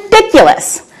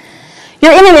 Ridiculous.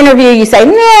 You're in an interview, you say,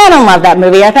 nah, I don't love that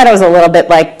movie. I thought it was a little bit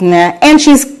like, nah. And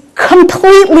she's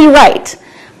completely right.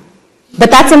 But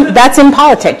that's in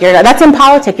politics. That's in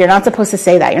politics. You're not supposed to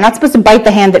say that. You're not supposed to bite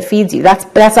the hand that feeds you.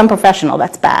 That's unprofessional.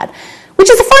 That's bad.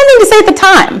 Which is a fine thing to say at the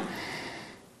time.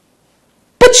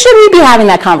 But should we be having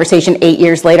that conversation 8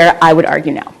 years later? I would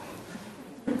argue no.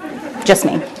 Just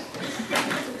me.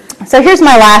 So here's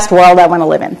my last world I want to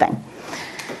live in thing.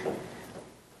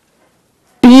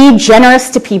 Be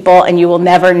generous to people and you will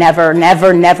never, never,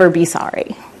 never, never be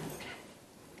sorry.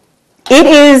 It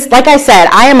is, like I said,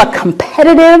 I am a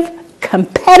competitive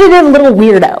little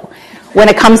weirdo when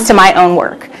it comes to my own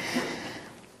work.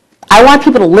 I want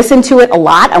people to listen to it a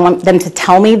lot. I want them to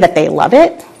tell me that they love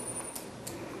it.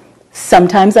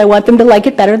 Sometimes I want them to like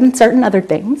it better than certain other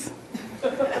things.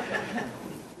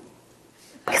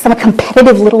 Because I'm a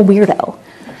competitive little weirdo.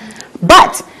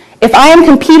 But if I am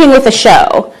competing with a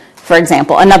show, for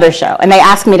example, another show, and they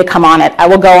ask me to come on it, I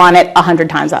will go on it 100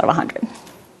 times out of 100.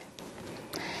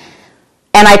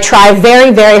 And I try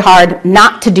very, very hard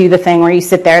not to do the thing where you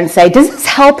sit there and say, does this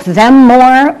help them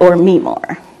more or me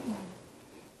more?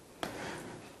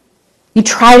 You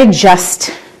try to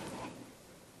just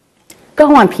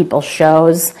go on people's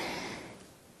shows,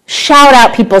 shout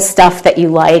out people's stuff that you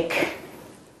like,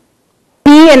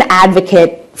 be an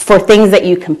advocate for things that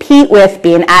you compete with,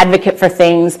 be an advocate for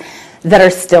things that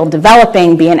are still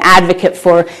developing, be an advocate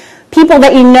for people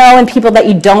that you know and people that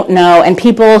you don't know and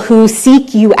people who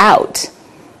seek you out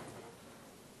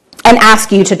and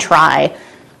ask you to try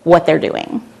what they're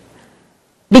doing.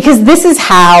 Because this is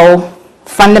how,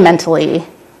 fundamentally,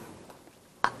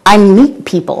 I meet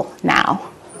people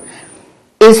now,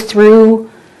 it's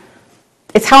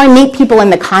how I meet people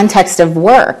in the context of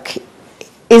work,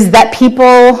 is that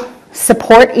people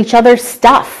support each other's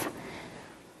stuff.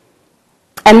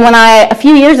 And when a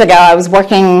few years ago, I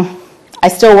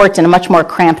still worked in a much more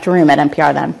cramped room at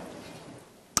NPR then.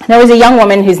 There was a young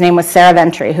woman whose name was Sarah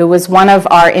Ventry, who was one of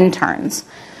our interns.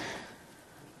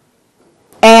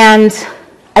 And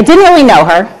I didn't really know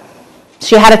her.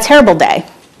 She had a terrible day.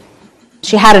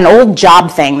 She had an old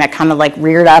job thing that kind of like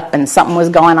reared up and something was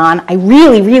going on. I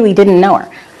really, really didn't know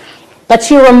her. But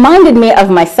she reminded me of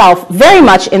myself very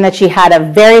much in that she had a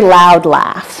very loud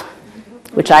laugh,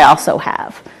 which I also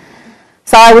have.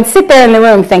 So I would sit there in the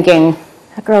room thinking,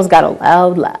 that girl's got a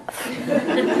loud laugh.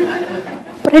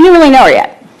 But I didn't really know her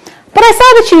yet. But I saw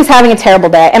that she was having a terrible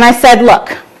day, and I said,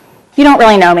 look, you don't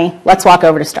really know me. Let's walk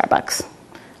over to Starbucks.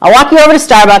 I'll walk you over to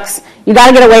Starbucks. You got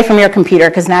to get away from your computer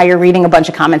because now you're reading a bunch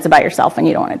of comments about yourself and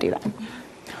you don't want to do that.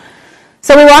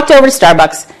 So we walked over to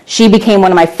Starbucks. She became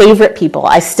one of my favorite people.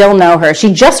 I still know her.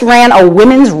 She just ran a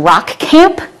women's rock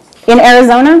camp in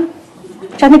Arizona,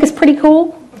 which I think is pretty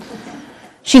cool.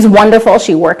 She's wonderful.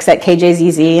 She works at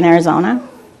KJZZ in Arizona.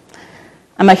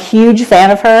 I'm a huge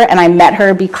fan of her, and I met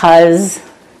her because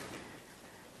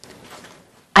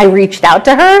I reached out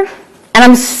to her, and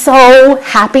I'm so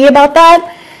happy about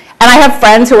that. And I have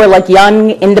friends who are like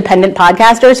young, independent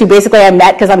podcasters who basically I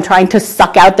met because I'm trying to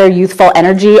suck out their youthful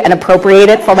energy and appropriate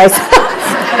it for myself.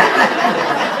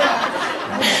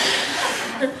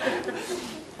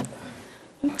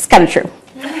 It's kind of true.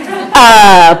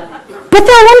 But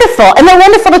they're wonderful, and they're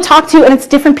wonderful to talk to, and it's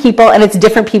different people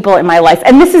in my life.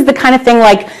 And this is the kind of thing,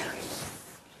 like,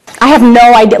 I have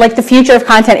no idea, like the future of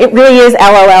content, it really is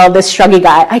LOL, this shruggy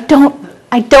guy.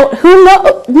 Who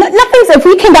knows? Nothing's, if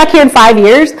we came back here in 5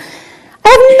 years, I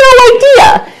have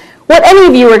no idea what any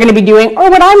of you are going to be doing or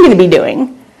what I'm going to be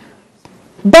doing.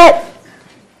 But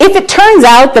if it turns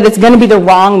out that it's going to be the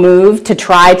wrong move to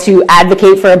try to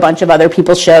advocate for a bunch of other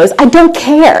people's shows, I don't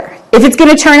care. If it's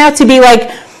going to turn out to be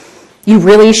like, you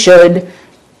really should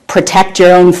protect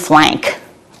your own flank,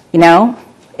 you know?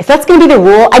 If that's going to be the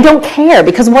rule, I don't care,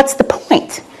 because what's the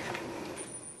point?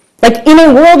 Like, in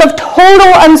a world of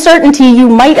total uncertainty, you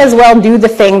might as well do the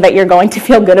thing that you're going to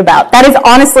feel good about. That is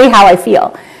honestly how I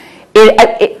feel.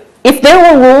 If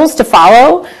there were rules to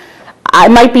follow, I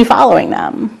might be following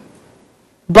them.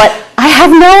 But I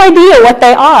have no idea what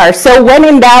they are. So when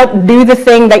in doubt, do the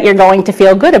thing that you're going to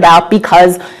feel good about,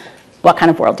 because what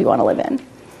kind of world do you want to live in?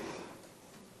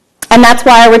 And that's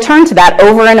why I return to that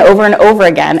over and over and over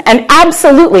again. And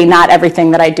absolutely not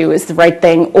everything that I do is the right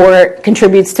thing or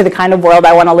contributes to the kind of world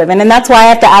I want to live in. And that's why I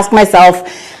have to ask myself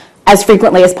as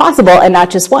frequently as possible and not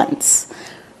just once.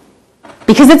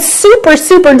 Because it's super,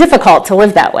 super difficult to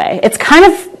live that way. It's kind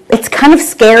of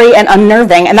scary and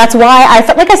unnerving. And that's why I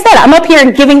felt, like I said, I'm up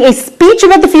here giving a speech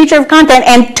about the future of content.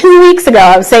 And 2 weeks ago,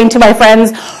 I was saying to my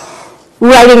friends,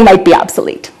 writing might be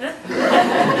obsolete.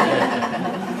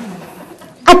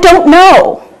 I don't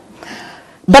know,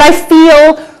 but I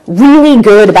feel really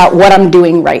good about what I'm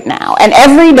doing right now. And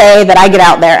every day that I get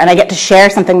out there and I get to share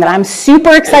something that I'm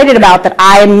super excited about, that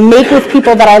I make with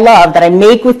people that I love, that I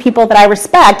make with people that I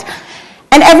respect,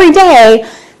 and every day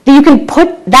that you can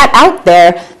put that out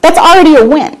there, that's already a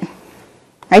win.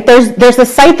 Right? There's a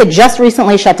site that just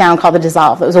recently shut down called The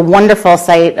Dissolve. It was a wonderful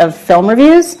site of film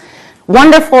reviews,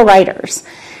 wonderful writers.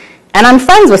 And I'm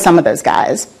friends with some of those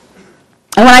guys.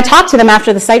 And when I talked to them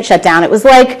after the site shut down, it was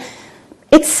like,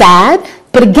 it's sad,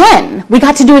 but again, we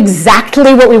got to do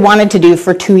exactly what we wanted to do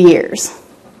for 2 years.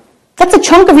 That's a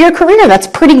chunk of your career. That's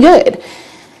pretty good.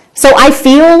 So I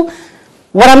feel,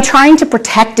 what I'm trying to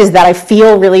protect is that I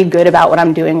feel really good about what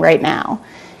I'm doing right now.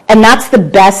 And that's the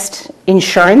best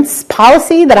insurance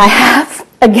policy that I have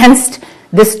against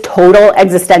this total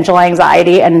existential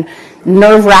anxiety and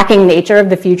nerve-wracking nature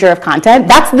of the future of content.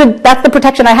 That's the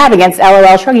protection I have against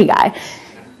LOL Shruggy Guy,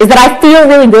 is that I feel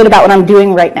really good about what I'm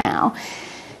doing right now.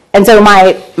 And so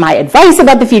my advice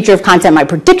about the future of content, my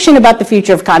prediction about the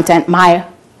future of content, my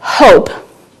hope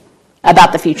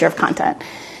about the future of content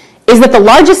is that the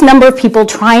largest number of people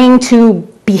trying to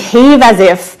behave as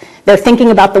if they're thinking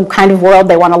about the kind of world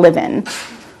they want to live in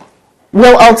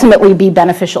will ultimately be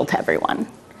beneficial to everyone.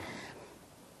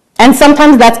 And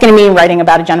sometimes that's going to mean writing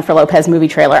about a Jennifer Lopez movie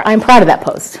trailer. I'm proud of that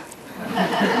post,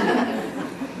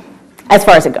 as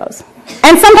far as it goes.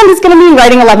 And sometimes it's going to mean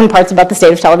writing 11 parts about the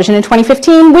state of television in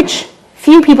 2015, which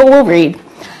few people will read,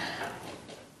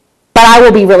 but I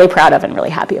will be really proud of and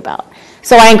really happy about.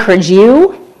 So I encourage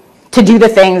you to do the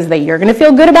things that you're going to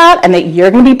feel good about and that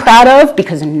you're going to be proud of,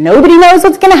 because nobody knows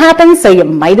what's going to happen, so you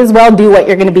might as well do what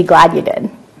you're going to be glad you did.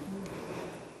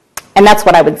 And that's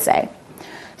what I would say.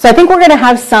 So I think we're going to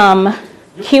have some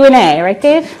Q&A, right,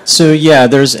 Dave? So yeah,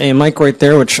 there's a mic right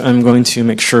there, which I'm going to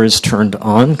make sure is turned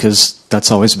on, because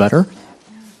that's always better.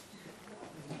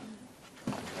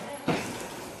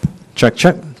 Check,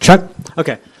 check, check.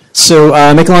 Okay. So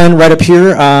make a line right up here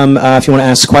if you want to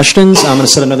ask questions. I'm going to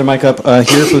set another mic up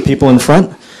here for the people in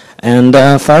front, and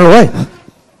fire away.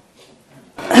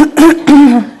 I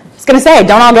was going to say,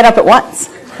 don't all get up at once.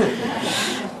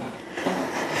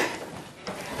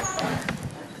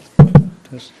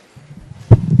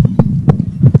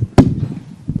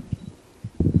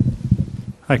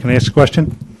 Hi, can I ask a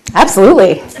question?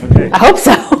 Absolutely. Okay. I hope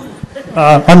so.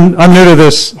 I'm new to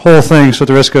this whole thing, so at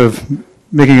the risk of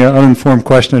making an uninformed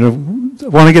question, I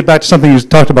want to get back to something you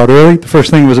talked about early. The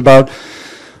first thing was about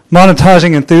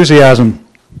monetizing enthusiasm.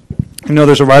 You know,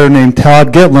 there's a writer named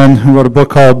Todd Gitlin who wrote a book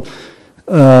called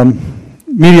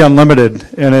Media Unlimited,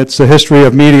 and it's the history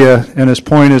of media, and his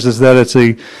point is that it's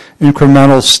a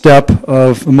incremental step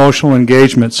of emotional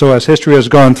engagement. So as history has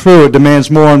gone through, it demands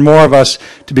more and more of us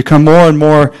to become more and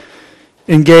more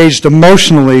engaged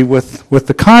emotionally with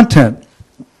the content.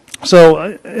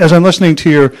 So as I'm listening to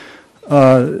your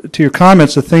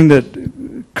comments, the thing that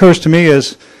occurs to me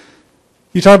is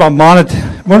you talk about I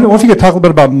wonder if you could talk a little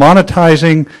bit about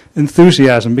monetizing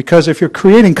enthusiasm, because if you're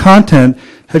creating content,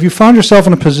 have you found yourself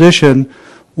in a position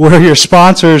where your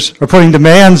sponsors are putting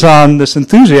demands on this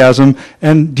enthusiasm,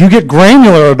 and do you get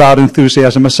granular about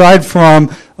enthusiasm? Aside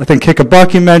from, I think, Kick a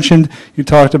Buck you mentioned, you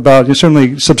talked about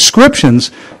certainly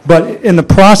subscriptions, but in the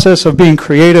process of being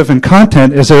creative in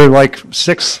content, is there like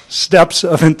 6 steps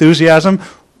of enthusiasm?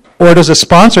 Or does a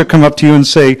sponsor come up to you and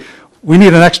say, we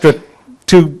need an extra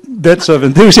 2 bits of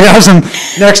enthusiasm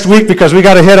next week because we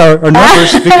got to hit our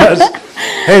numbers because,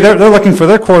 hey, they're looking for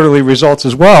their quarterly results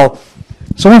as well.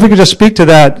 So I wonder if you could just speak to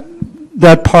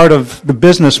that part of the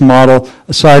business model,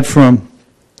 aside from,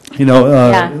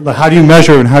 how do you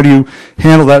measure and how do you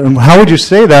handle that, and how would you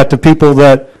say that to people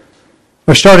that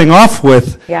are starting off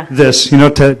with this? You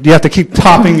have to keep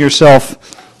topping yourself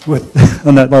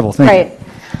on that level. Thank you.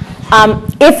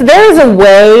 If there's a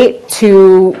way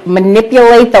to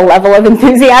manipulate the level of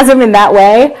enthusiasm in that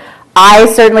way, I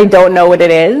certainly don't know what it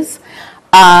is.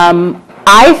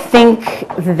 I think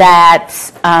that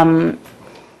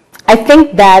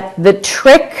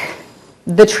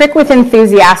the trick with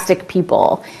enthusiastic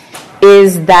people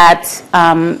is that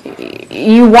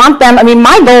you want them. I mean,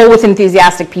 my goal with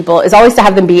enthusiastic people is always to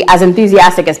have them be as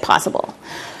enthusiastic as possible,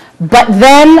 but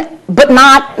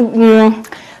not.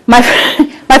 My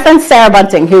friend Sarah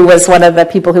Bunting, who was one of the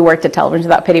people who worked at Television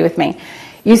Without Pity with me,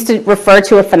 used to refer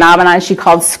to a phenomenon she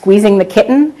called squeezing the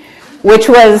kitten, which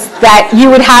was that you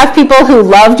would have people who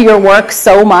loved your work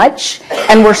so much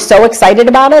and were so excited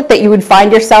about it that you would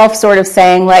find yourself sort of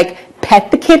saying, like, pet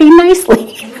the kitty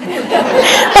nicely.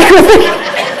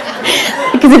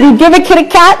 Because if you give a kid a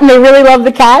cat and they really love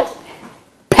the cat,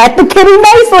 pet the kitty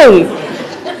nicely.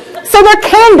 So there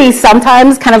can be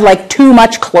sometimes kind of like too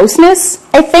much closeness,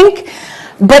 I think.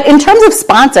 But in terms of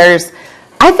sponsors,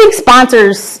 I think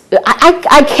sponsors,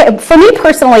 for me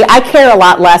personally, I care a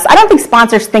lot less. I don't think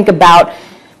sponsors think about,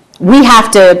 we have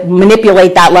to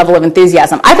manipulate that level of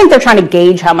enthusiasm. I think they're trying to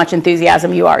gauge how much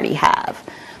enthusiasm you already have.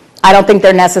 I don't think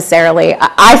they're necessarily,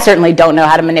 I certainly don't know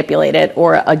how to manipulate it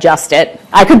or adjust it.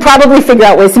 I could probably figure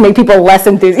out ways to make people less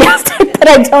enthusiastic, but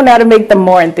I don't know how to make them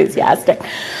more enthusiastic.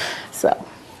 So.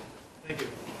 Thank you.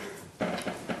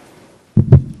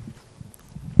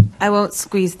 I won't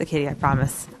squeeze the kitty, I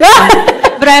promise.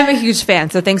 But I'm a huge fan,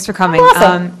 so thanks for coming.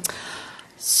 Awesome.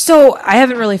 So I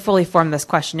haven't really fully formed this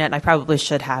question yet, and I probably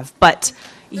should have, but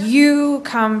you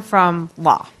come from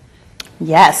law.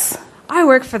 Yes. I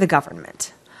work for the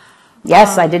government.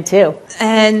 Yes, I did too.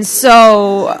 And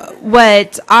so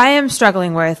what I am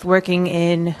struggling with working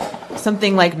in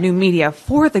something like new media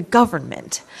for the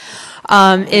government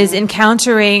is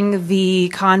encountering the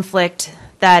conflict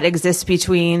that exists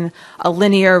between a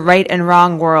linear right and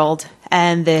wrong world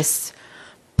and this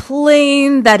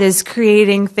plane that is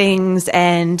creating things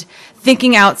and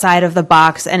thinking outside of the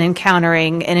box and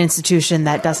encountering an institution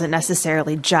that doesn't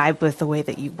necessarily jibe with the way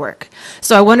that you work.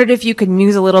 So I wondered if you could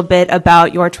muse a little bit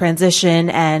about your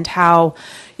transition and how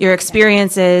your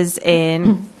experiences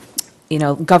in,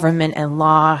 government and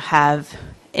law have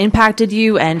impacted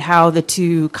you and how the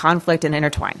two conflict and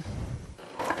intertwine.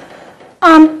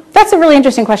 That's a really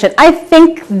interesting question. I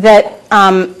think that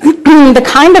the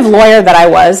kind of lawyer that I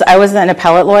was an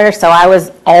appellate lawyer, so I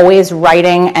was always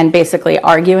writing and basically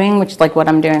arguing, which is like what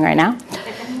I'm doing right now.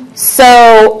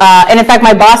 So, and in fact,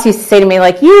 my boss used to say to me,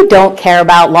 like, you don't care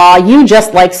about law, you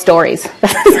just like stories.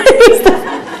 You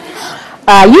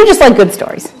just like good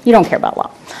stories. You don't care about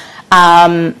law.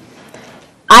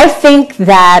 I think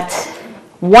that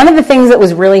one of the things that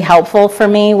was really helpful for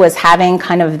me was having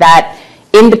kind of that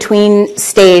in-between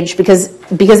stage, because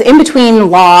in between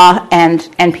law and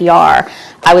NPR,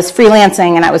 I was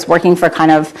freelancing and I was working for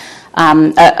kind of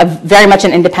a very much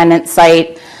an independent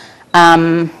site.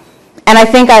 And I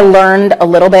think I learned a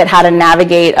little bit how to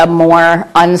navigate a more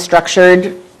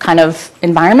unstructured kind of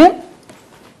environment.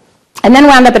 And then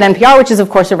wound up at NPR, which is, of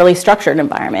course, a really structured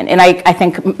environment, and I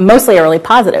think mostly a really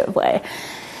positive way.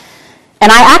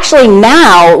 And I actually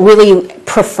now really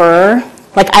prefer,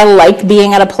 I like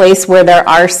being at a place where there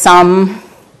are some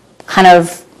kind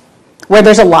of, where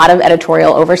there's a lot of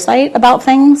editorial oversight about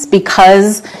things,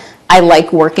 because I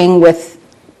like working with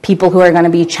people who are going to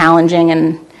be challenging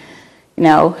and,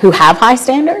 who have high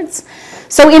standards.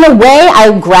 So in a way,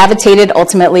 I gravitated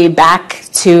ultimately back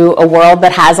to a world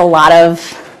that has a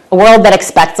world that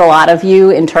expects a lot of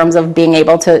you in terms of being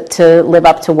able to live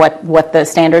up to what the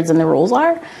standards and the rules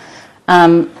are,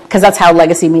 because that's how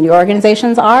legacy media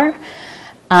organizations are.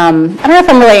 I don't know if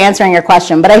I'm really answering your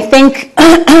question, but I think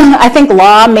I think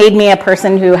law made me a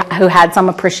person who had some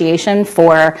appreciation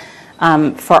for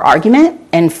argument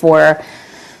and for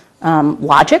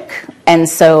logic, and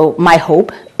so my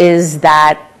hope is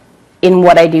that in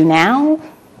what I do now,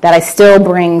 that I still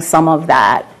bring some of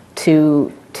that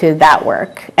to that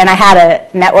work. And I had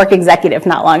a network executive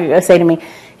not long ago say to me,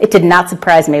 "It did not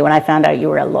surprise me when I found out you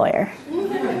were a lawyer,"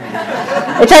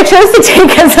 which I chose to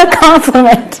take as a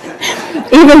compliment.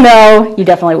 Even though you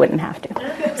definitely wouldn't have to.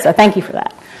 So thank you for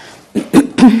that.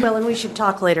 Well, and we should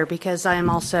talk later, because I am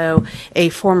also a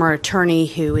former attorney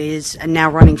who is now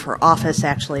running for office,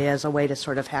 actually, as a way to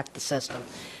sort of hack the system.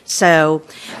 So,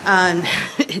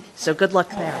 so good luck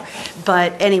there.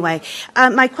 But anyway,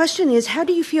 my question is, how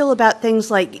do you feel about things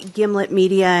like Gimlet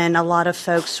Media and a lot of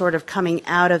folks sort of coming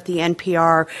out of the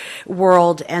NPR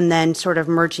world and then sort of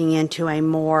merging into a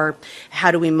more,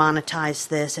 how do we monetize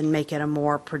this and make it a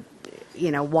more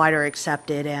wider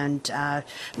accepted and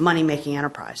money-making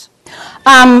enterprise?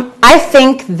 I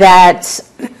think that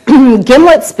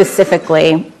Gimlet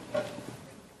specifically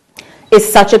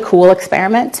is such a cool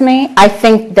experiment to me. I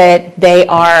think that they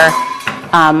are,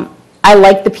 I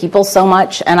like the people so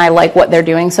much, and I like what they're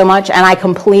doing so much, and I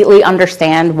completely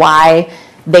understand why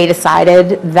they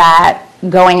decided that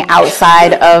going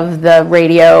outside of the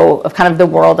radio, of kind of the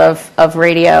world of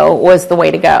radio, was the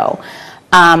way to go.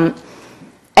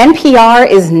 NPR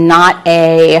is not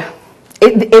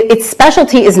its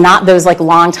specialty is not those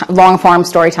long form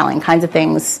storytelling kinds of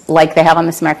things like they have on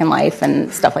This American Life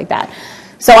and stuff like that.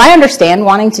 So I understand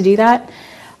wanting to do that.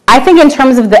 I think in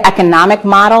terms of the economic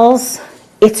models,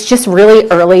 it's just really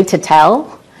early to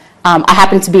tell. I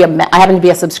happen to be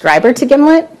a subscriber to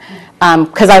Gimlet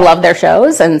because I love their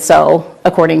shows, and so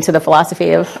according to the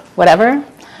philosophy of whatever,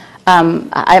 I'm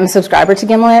a subscriber to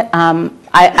Gimlet.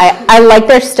 I like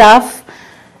their stuff.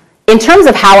 In terms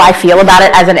of how I feel about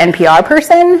it as an NPR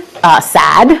person,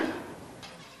 sad.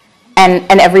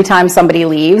 And every time somebody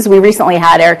leaves, we recently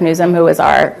had Eric Newsom, who was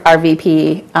our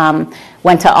VP,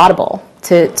 went to Audible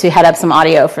to head up some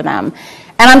audio for them.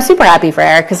 I'm super happy for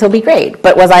Eric because he'll be great.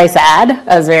 But was I sad?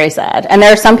 I was very sad. And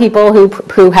there are some people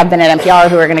who have been at NPR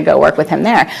who are going to go work with him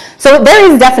there. So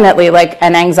there is definitely like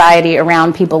an anxiety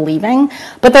around people leaving.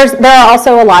 But there are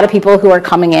also a lot of people who are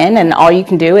coming in, and all you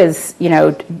can do is, you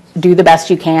know, do the best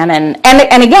you can.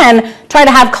 And again, try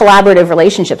to have collaborative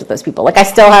relationships with those people. Like I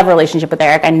still have a relationship with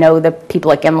Eric. I know the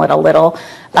people at Gimlet a little.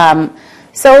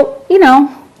 So, you know,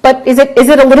 but is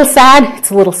it a little sad?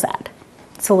 It's a little sad.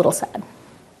 It's a little sad.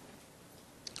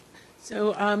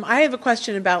 So I have a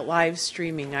question about live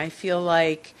streaming. I feel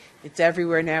like it's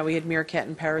everywhere now. We had Meerkat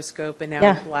and Periscope, and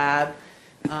now Blab.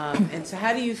 And so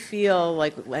how do you feel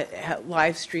like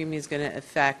live streaming is going to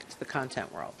affect the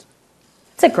content world?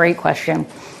 It's a great question.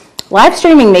 Live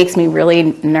streaming makes me really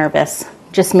nervous,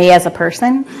 just me as a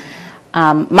person.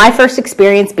 My first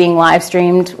experience being live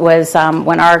streamed was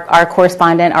when our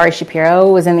correspondent, Ari Shapiro,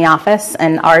 was in the office,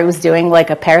 and Ari was doing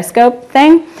like a Periscope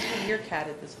thing.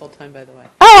 Meerkatted this whole time, by the way.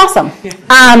 Oh, awesome.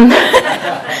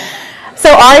 So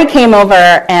Ari came over,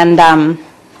 and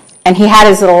he had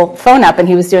his little phone up, and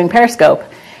he was doing Periscope.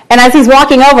 And as he's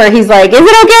walking over, he's like, "Is it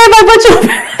okay if I put you on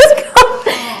Periscope?"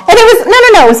 And it was,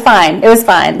 no, it was fine. It was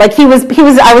fine. Like he was,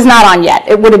 I was not on yet.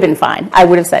 It would have been fine. I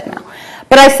would have said no.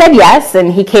 But I said yes,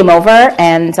 and he came over,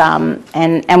 and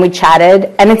we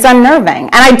chatted, and it's unnerving.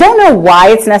 And I don't know why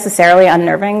it's necessarily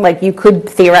unnerving. Like you could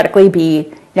theoretically be,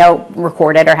 you know,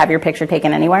 recorded or have your picture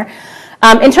taken anywhere.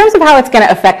 In terms of how it's going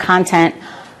to affect content,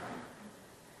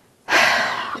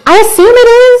 I assume it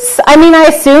is. I mean, I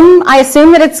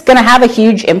assume that it's going to have a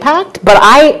huge impact, but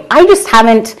I just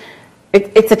haven't.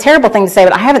 It's a terrible thing to say,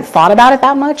 but I haven't thought about it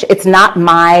that much. It's not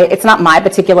my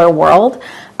particular world.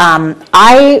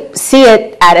 I see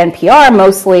it at NPR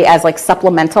mostly as like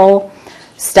supplemental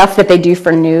stuff that they do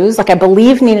for news. Like I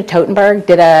believe Nina Totenberg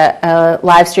did a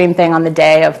live stream thing on the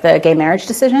day of the gay marriage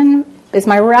decision, is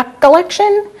my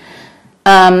recollection.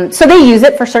 So they use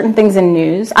it for certain things in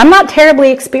news. I'm not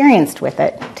terribly experienced with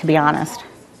it, to be honest.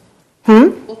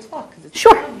 We'll talk.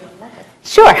 Sure.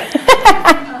 Sure.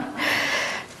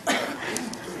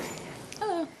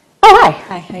 Hello. Oh, hi.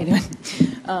 Hi, how you doing?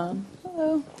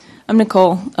 Hello. I'm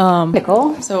Nicole.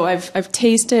 Nicole. So I've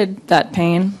tasted that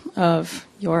pain of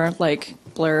your like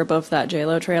blurb of that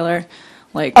JLo trailer.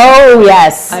 Like. Oh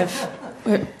yes.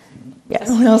 Yes.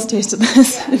 Everyone else tasted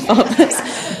this, felt this.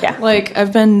 Yeah. Like,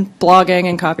 I've been blogging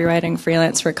and copywriting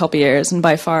freelance for a couple years, and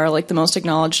by far, like, the most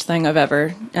acknowledged thing I've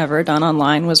ever done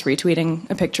online was retweeting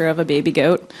a picture of a baby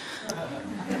goat.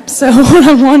 So what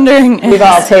I'm wondering is... We've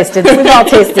all tasted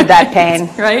that pain.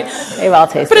 Right? We've all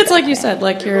tasted it. But it's like you said,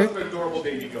 like, you're...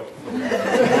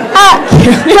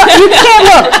 You can't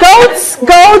look.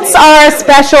 Goats are a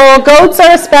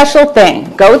special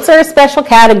thing. Goats are a special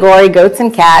category. Goats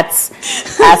and cats.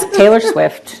 Ask Taylor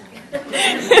Swift.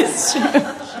 It's true.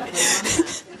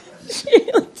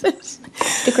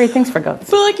 She did great things for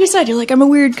goats. But like you said, you're like, I'm a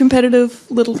weird, competitive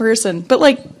little person. But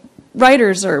like,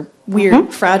 writers are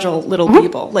weird, fragile little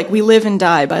people. Like, we live and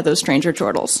die by those stranger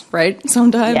chortles, right?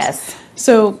 Sometimes. Yes.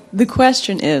 So the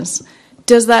question is,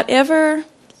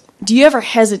 do you ever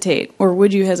hesitate, or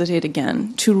would you hesitate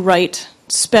again, to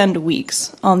spend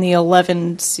weeks on the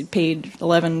 11-page,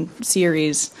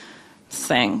 11-series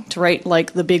thing, to write,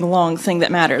 like, the big, long thing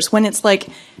that matters, when it's, like,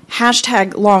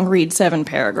 hashtag long read 7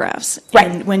 paragraphs, right.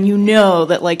 And when you know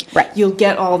that, like, right. You'll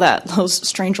get all those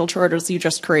strange little chortles you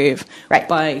just crave right.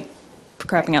 by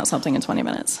crapping out something in 20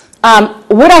 minutes.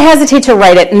 Would I hesitate to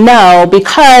write it? No,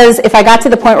 because if I got to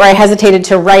the point where I hesitated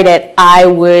to write it, I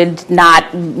would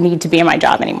not need to be in my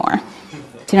job anymore. Do you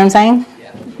know what I'm saying?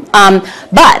 Yeah.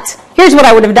 But here's what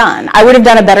I would have done. I would have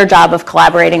done a better job of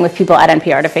collaborating with people at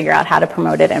NPR to figure out how to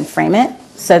promote it and frame it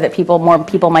so that more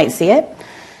people might see it.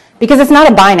 Because it's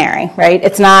not a binary, right?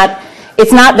 It's not,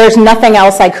 there's nothing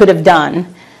else I could have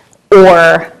done,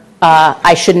 or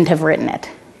I shouldn't have written it.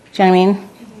 Do you know what I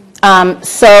mean?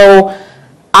 So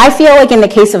I feel like in the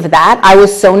case of that, I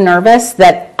was so nervous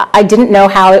that I didn't know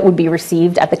how it would be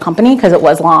received at the company because it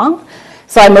was long.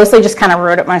 So I mostly just kind of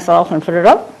wrote it myself and put it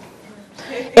up.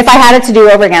 If I had it to do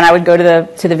over again, I would go to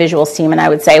the visuals team and I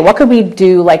would say, what could we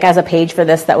do like as a page for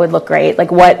this that would look great?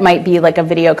 Like what might be like a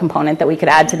video component that we could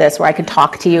add to this where I could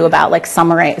talk to you about like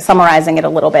summarizing it a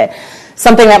little bit.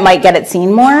 Something that might get it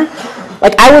seen more.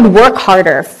 Like I would work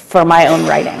harder for my own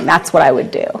writing. That's what I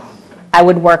would do. I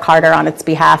would work harder on its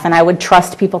behalf and I would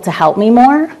trust people to help me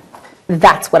more.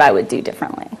 That's what I would do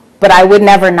differently. But I would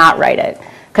never not write it.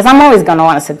 Because I'm always going to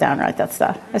want to sit down and write that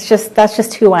stuff. That's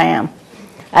just who I am,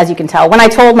 as you can tell. When I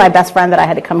told my best friend that I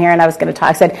had to come here and I was going to talk,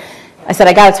 I said,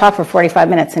 I got to talk for 45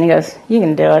 minutes. And he goes, you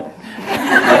can do it.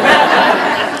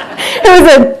 It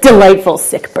was a delightful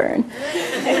sick burn.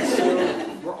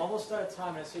 We're almost out of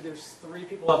time. I see there's 3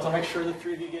 people people left. I'll make sure the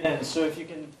 3 of you get in. So if you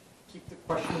can keep the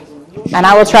questions a little short. And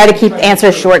I will try to keep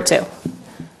answers short, too.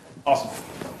 Awesome.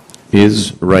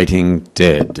 Is writing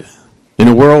dead? In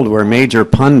a world where major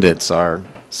pundits are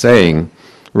saying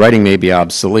writing may be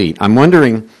obsolete, I'm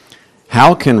wondering,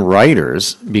 how can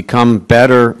writers become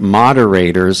better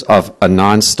moderators of a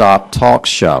nonstop talk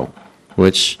show,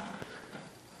 which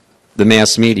the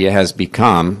mass media has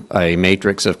become a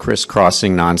matrix of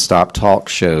crisscrossing nonstop talk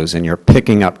shows, and you're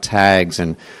picking up tags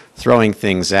and throwing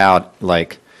things out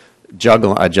like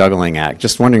a juggling act.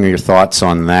 Just wondering your thoughts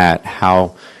on that,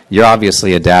 how you're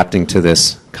obviously adapting to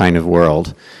this kind of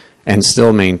world and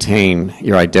still maintain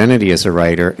your identity as a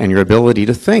writer and your ability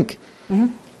to think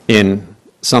in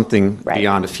something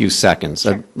beyond a few seconds.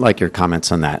 Sure. I'd like your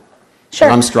comments on that. Sure.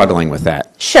 I'm struggling with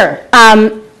that. Sure.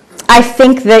 I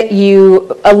think that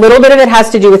a little bit of it has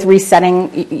to do with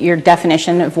resetting your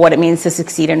definition of what it means to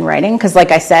succeed in writing. Because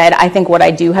like I said, I think what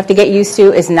I do have to get used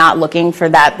to is not looking for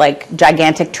that like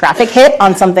gigantic traffic hit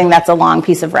on something that's a long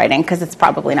piece of writing, because it's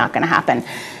probably not going to happen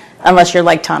unless you're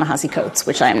like Ta-Nehisi Coates,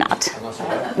 which I am not.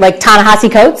 Like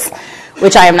Ta-Nehisi Coates,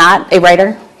 which I am not, a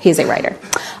writer. He's a writer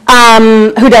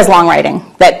who does long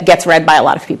writing that gets read by a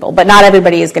lot of people, but not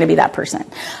everybody is going to be that person.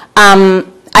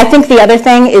 I think the other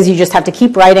thing is you just have to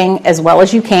keep writing as well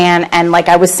as you can, and like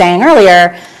I was saying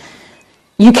earlier,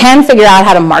 you can figure out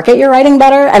how to market your writing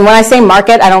better. And when I say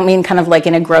market, I don't mean kind of like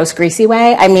in a gross, greasy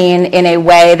way. I mean in a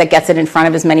way that gets it in front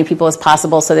of as many people as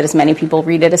possible so that as many people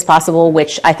read it as possible,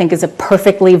 which I think is a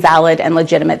perfectly valid and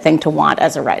legitimate thing to want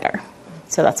as a writer.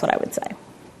 So that's what I would say.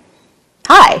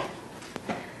 Hi.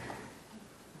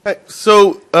 Right,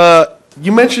 so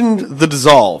you mentioned The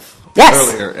Dissolve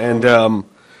earlier, and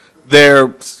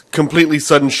their completely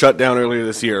sudden shutdown earlier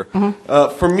this year.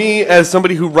 For me, as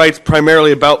somebody who writes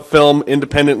primarily about film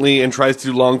independently and tries to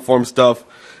do long-form stuff,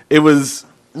 it was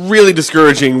really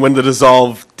discouraging when The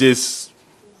Dissolve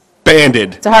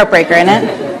disbanded. It's a heartbreaker, isn't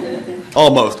it?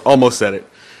 Almost said it.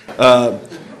 We're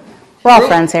all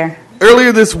friends here.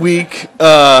 Earlier this week,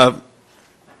 I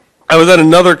was at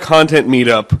another content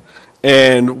meetup,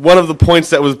 and one of the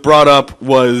points that was brought up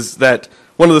was that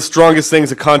one of the strongest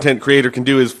things a content creator can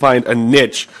do is find a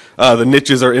niche. The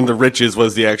niches are in the riches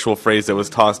was the actual phrase that was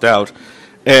tossed out.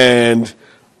 And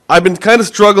I've been kind of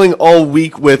struggling all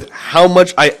week with how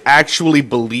much I actually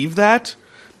believe that.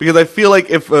 Because I feel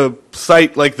like if a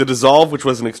site like The Dissolve, which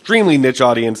was an extremely niche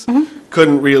audience,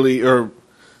 couldn't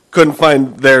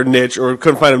find their niche or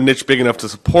couldn't find a niche big enough to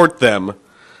support them,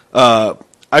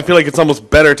 I feel like it's almost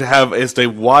better to have just a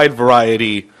wide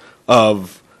variety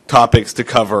of topics to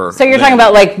cover. So you're talking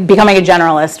about like becoming a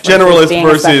generalist.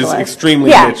 Versus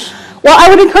extremely niche. Well, I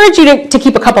would encourage you to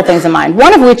keep a couple things in mind.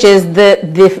 One of which is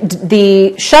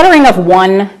the shuttering of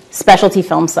one specialty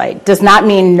film site does not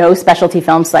mean no specialty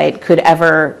film site could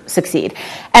ever succeed.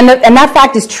 And that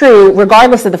fact is true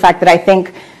regardless of the fact that I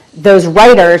think those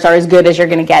writers are as good as you're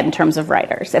going to get in terms of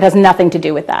writers. It has nothing to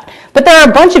do with that. But there are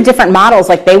a bunch of different models.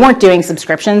 Like they weren't doing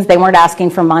subscriptions. They weren't asking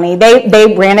for money.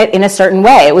 They ran it in a certain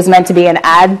way. It was meant to be an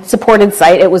ad-supported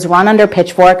site. It was run under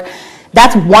Pitchfork.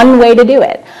 That's one way to do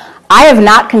it. I have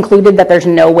not concluded that there's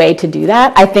no way to do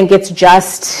that. I think it's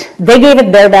just they gave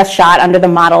it their best shot under the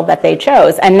model that they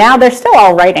chose. And now they're still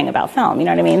all writing about film. You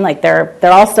know what I mean? Like they're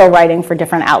all still writing for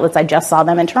different outlets. I just saw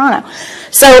them in Toronto.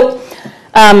 So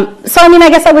I mean, I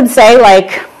guess I would say,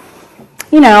 like,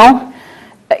 you know,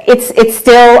 it's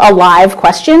still a live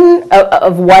question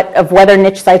of whether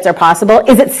niche sites are possible.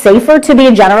 Is it safer to be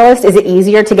a generalist? Is it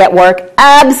easier to get work?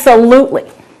 Absolutely.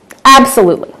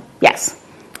 Absolutely. Yes.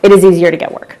 It is easier to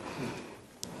get work.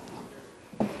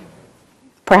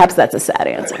 Perhaps that's a sad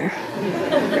answer.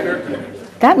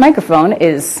 That microphone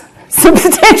is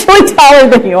substantially taller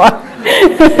than you are.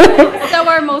 So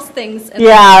are most things.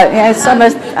 Yes,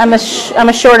 I'm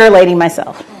a shorter lady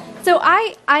myself. So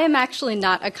I am actually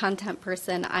not a content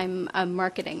person. I'm a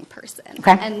marketing person.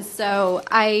 Okay. And so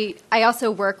I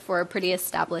also work for a pretty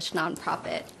established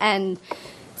nonprofit. And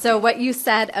so what you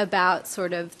said about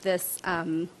sort of this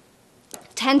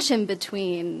tension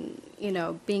between, you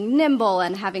know, being nimble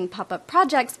and having pop-up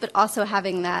projects, but also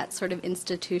having that sort of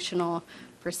institutional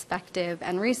perspective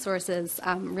and resources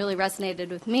really resonated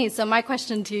with me. So my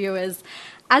question to you is,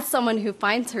 as someone who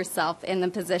finds herself in the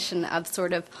position of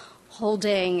sort of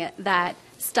holding that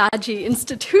stodgy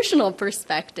institutional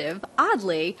perspective,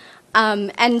 oddly,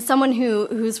 and someone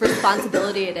whose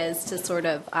responsibility it is to sort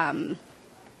of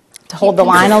to hold the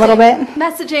line a little bit,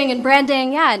 messaging and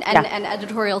branding, and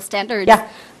editorial standards. Yeah.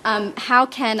 How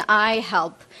can I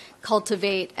help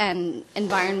cultivate an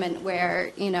environment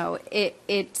where, you know,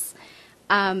 it's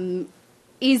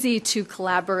easy to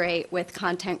collaborate with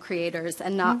content creators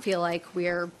and not feel like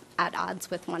we're at odds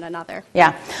with one another.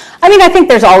 Yeah. I mean, I think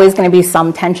there's always going to be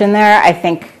some tension there. I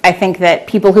think that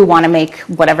people who want to make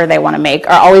whatever they want to make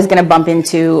are always going to bump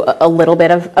into a little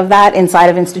bit of that inside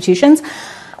of institutions.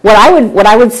 What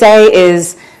I would say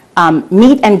is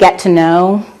meet and get to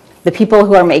know the people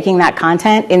who are making that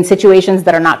content in situations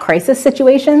that are not crisis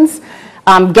situations.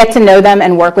 Get to know them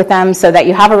and work with them so that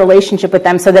you have a relationship with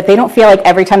them so that they don't feel like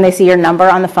every time they see your number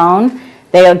on the phone,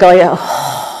 they go, oh.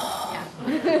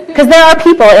 Because there are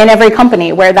people in every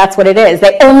company where that's what it is.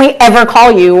 They only ever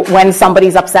call you when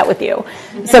somebody's upset with you.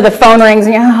 So the phone rings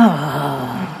and you're,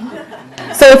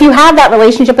 oh. So if you have that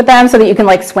relationship with them so that you can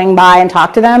like swing by and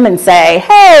talk to them and say,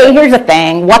 hey, here's a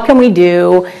thing, what can we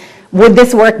do? Would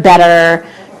this work better?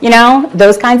 You know,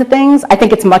 those kinds of things. I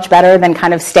think it's much better than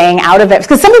kind of staying out of it.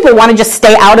 Because some people want to just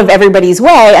stay out of everybody's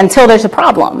way until there's a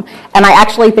problem. And I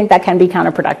actually think that can be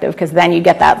counterproductive because then you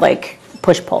get that like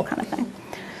push-pull kind of thing.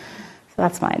 So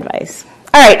that's my advice.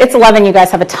 All right, it's 11. You guys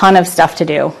have a ton of stuff to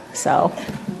do. So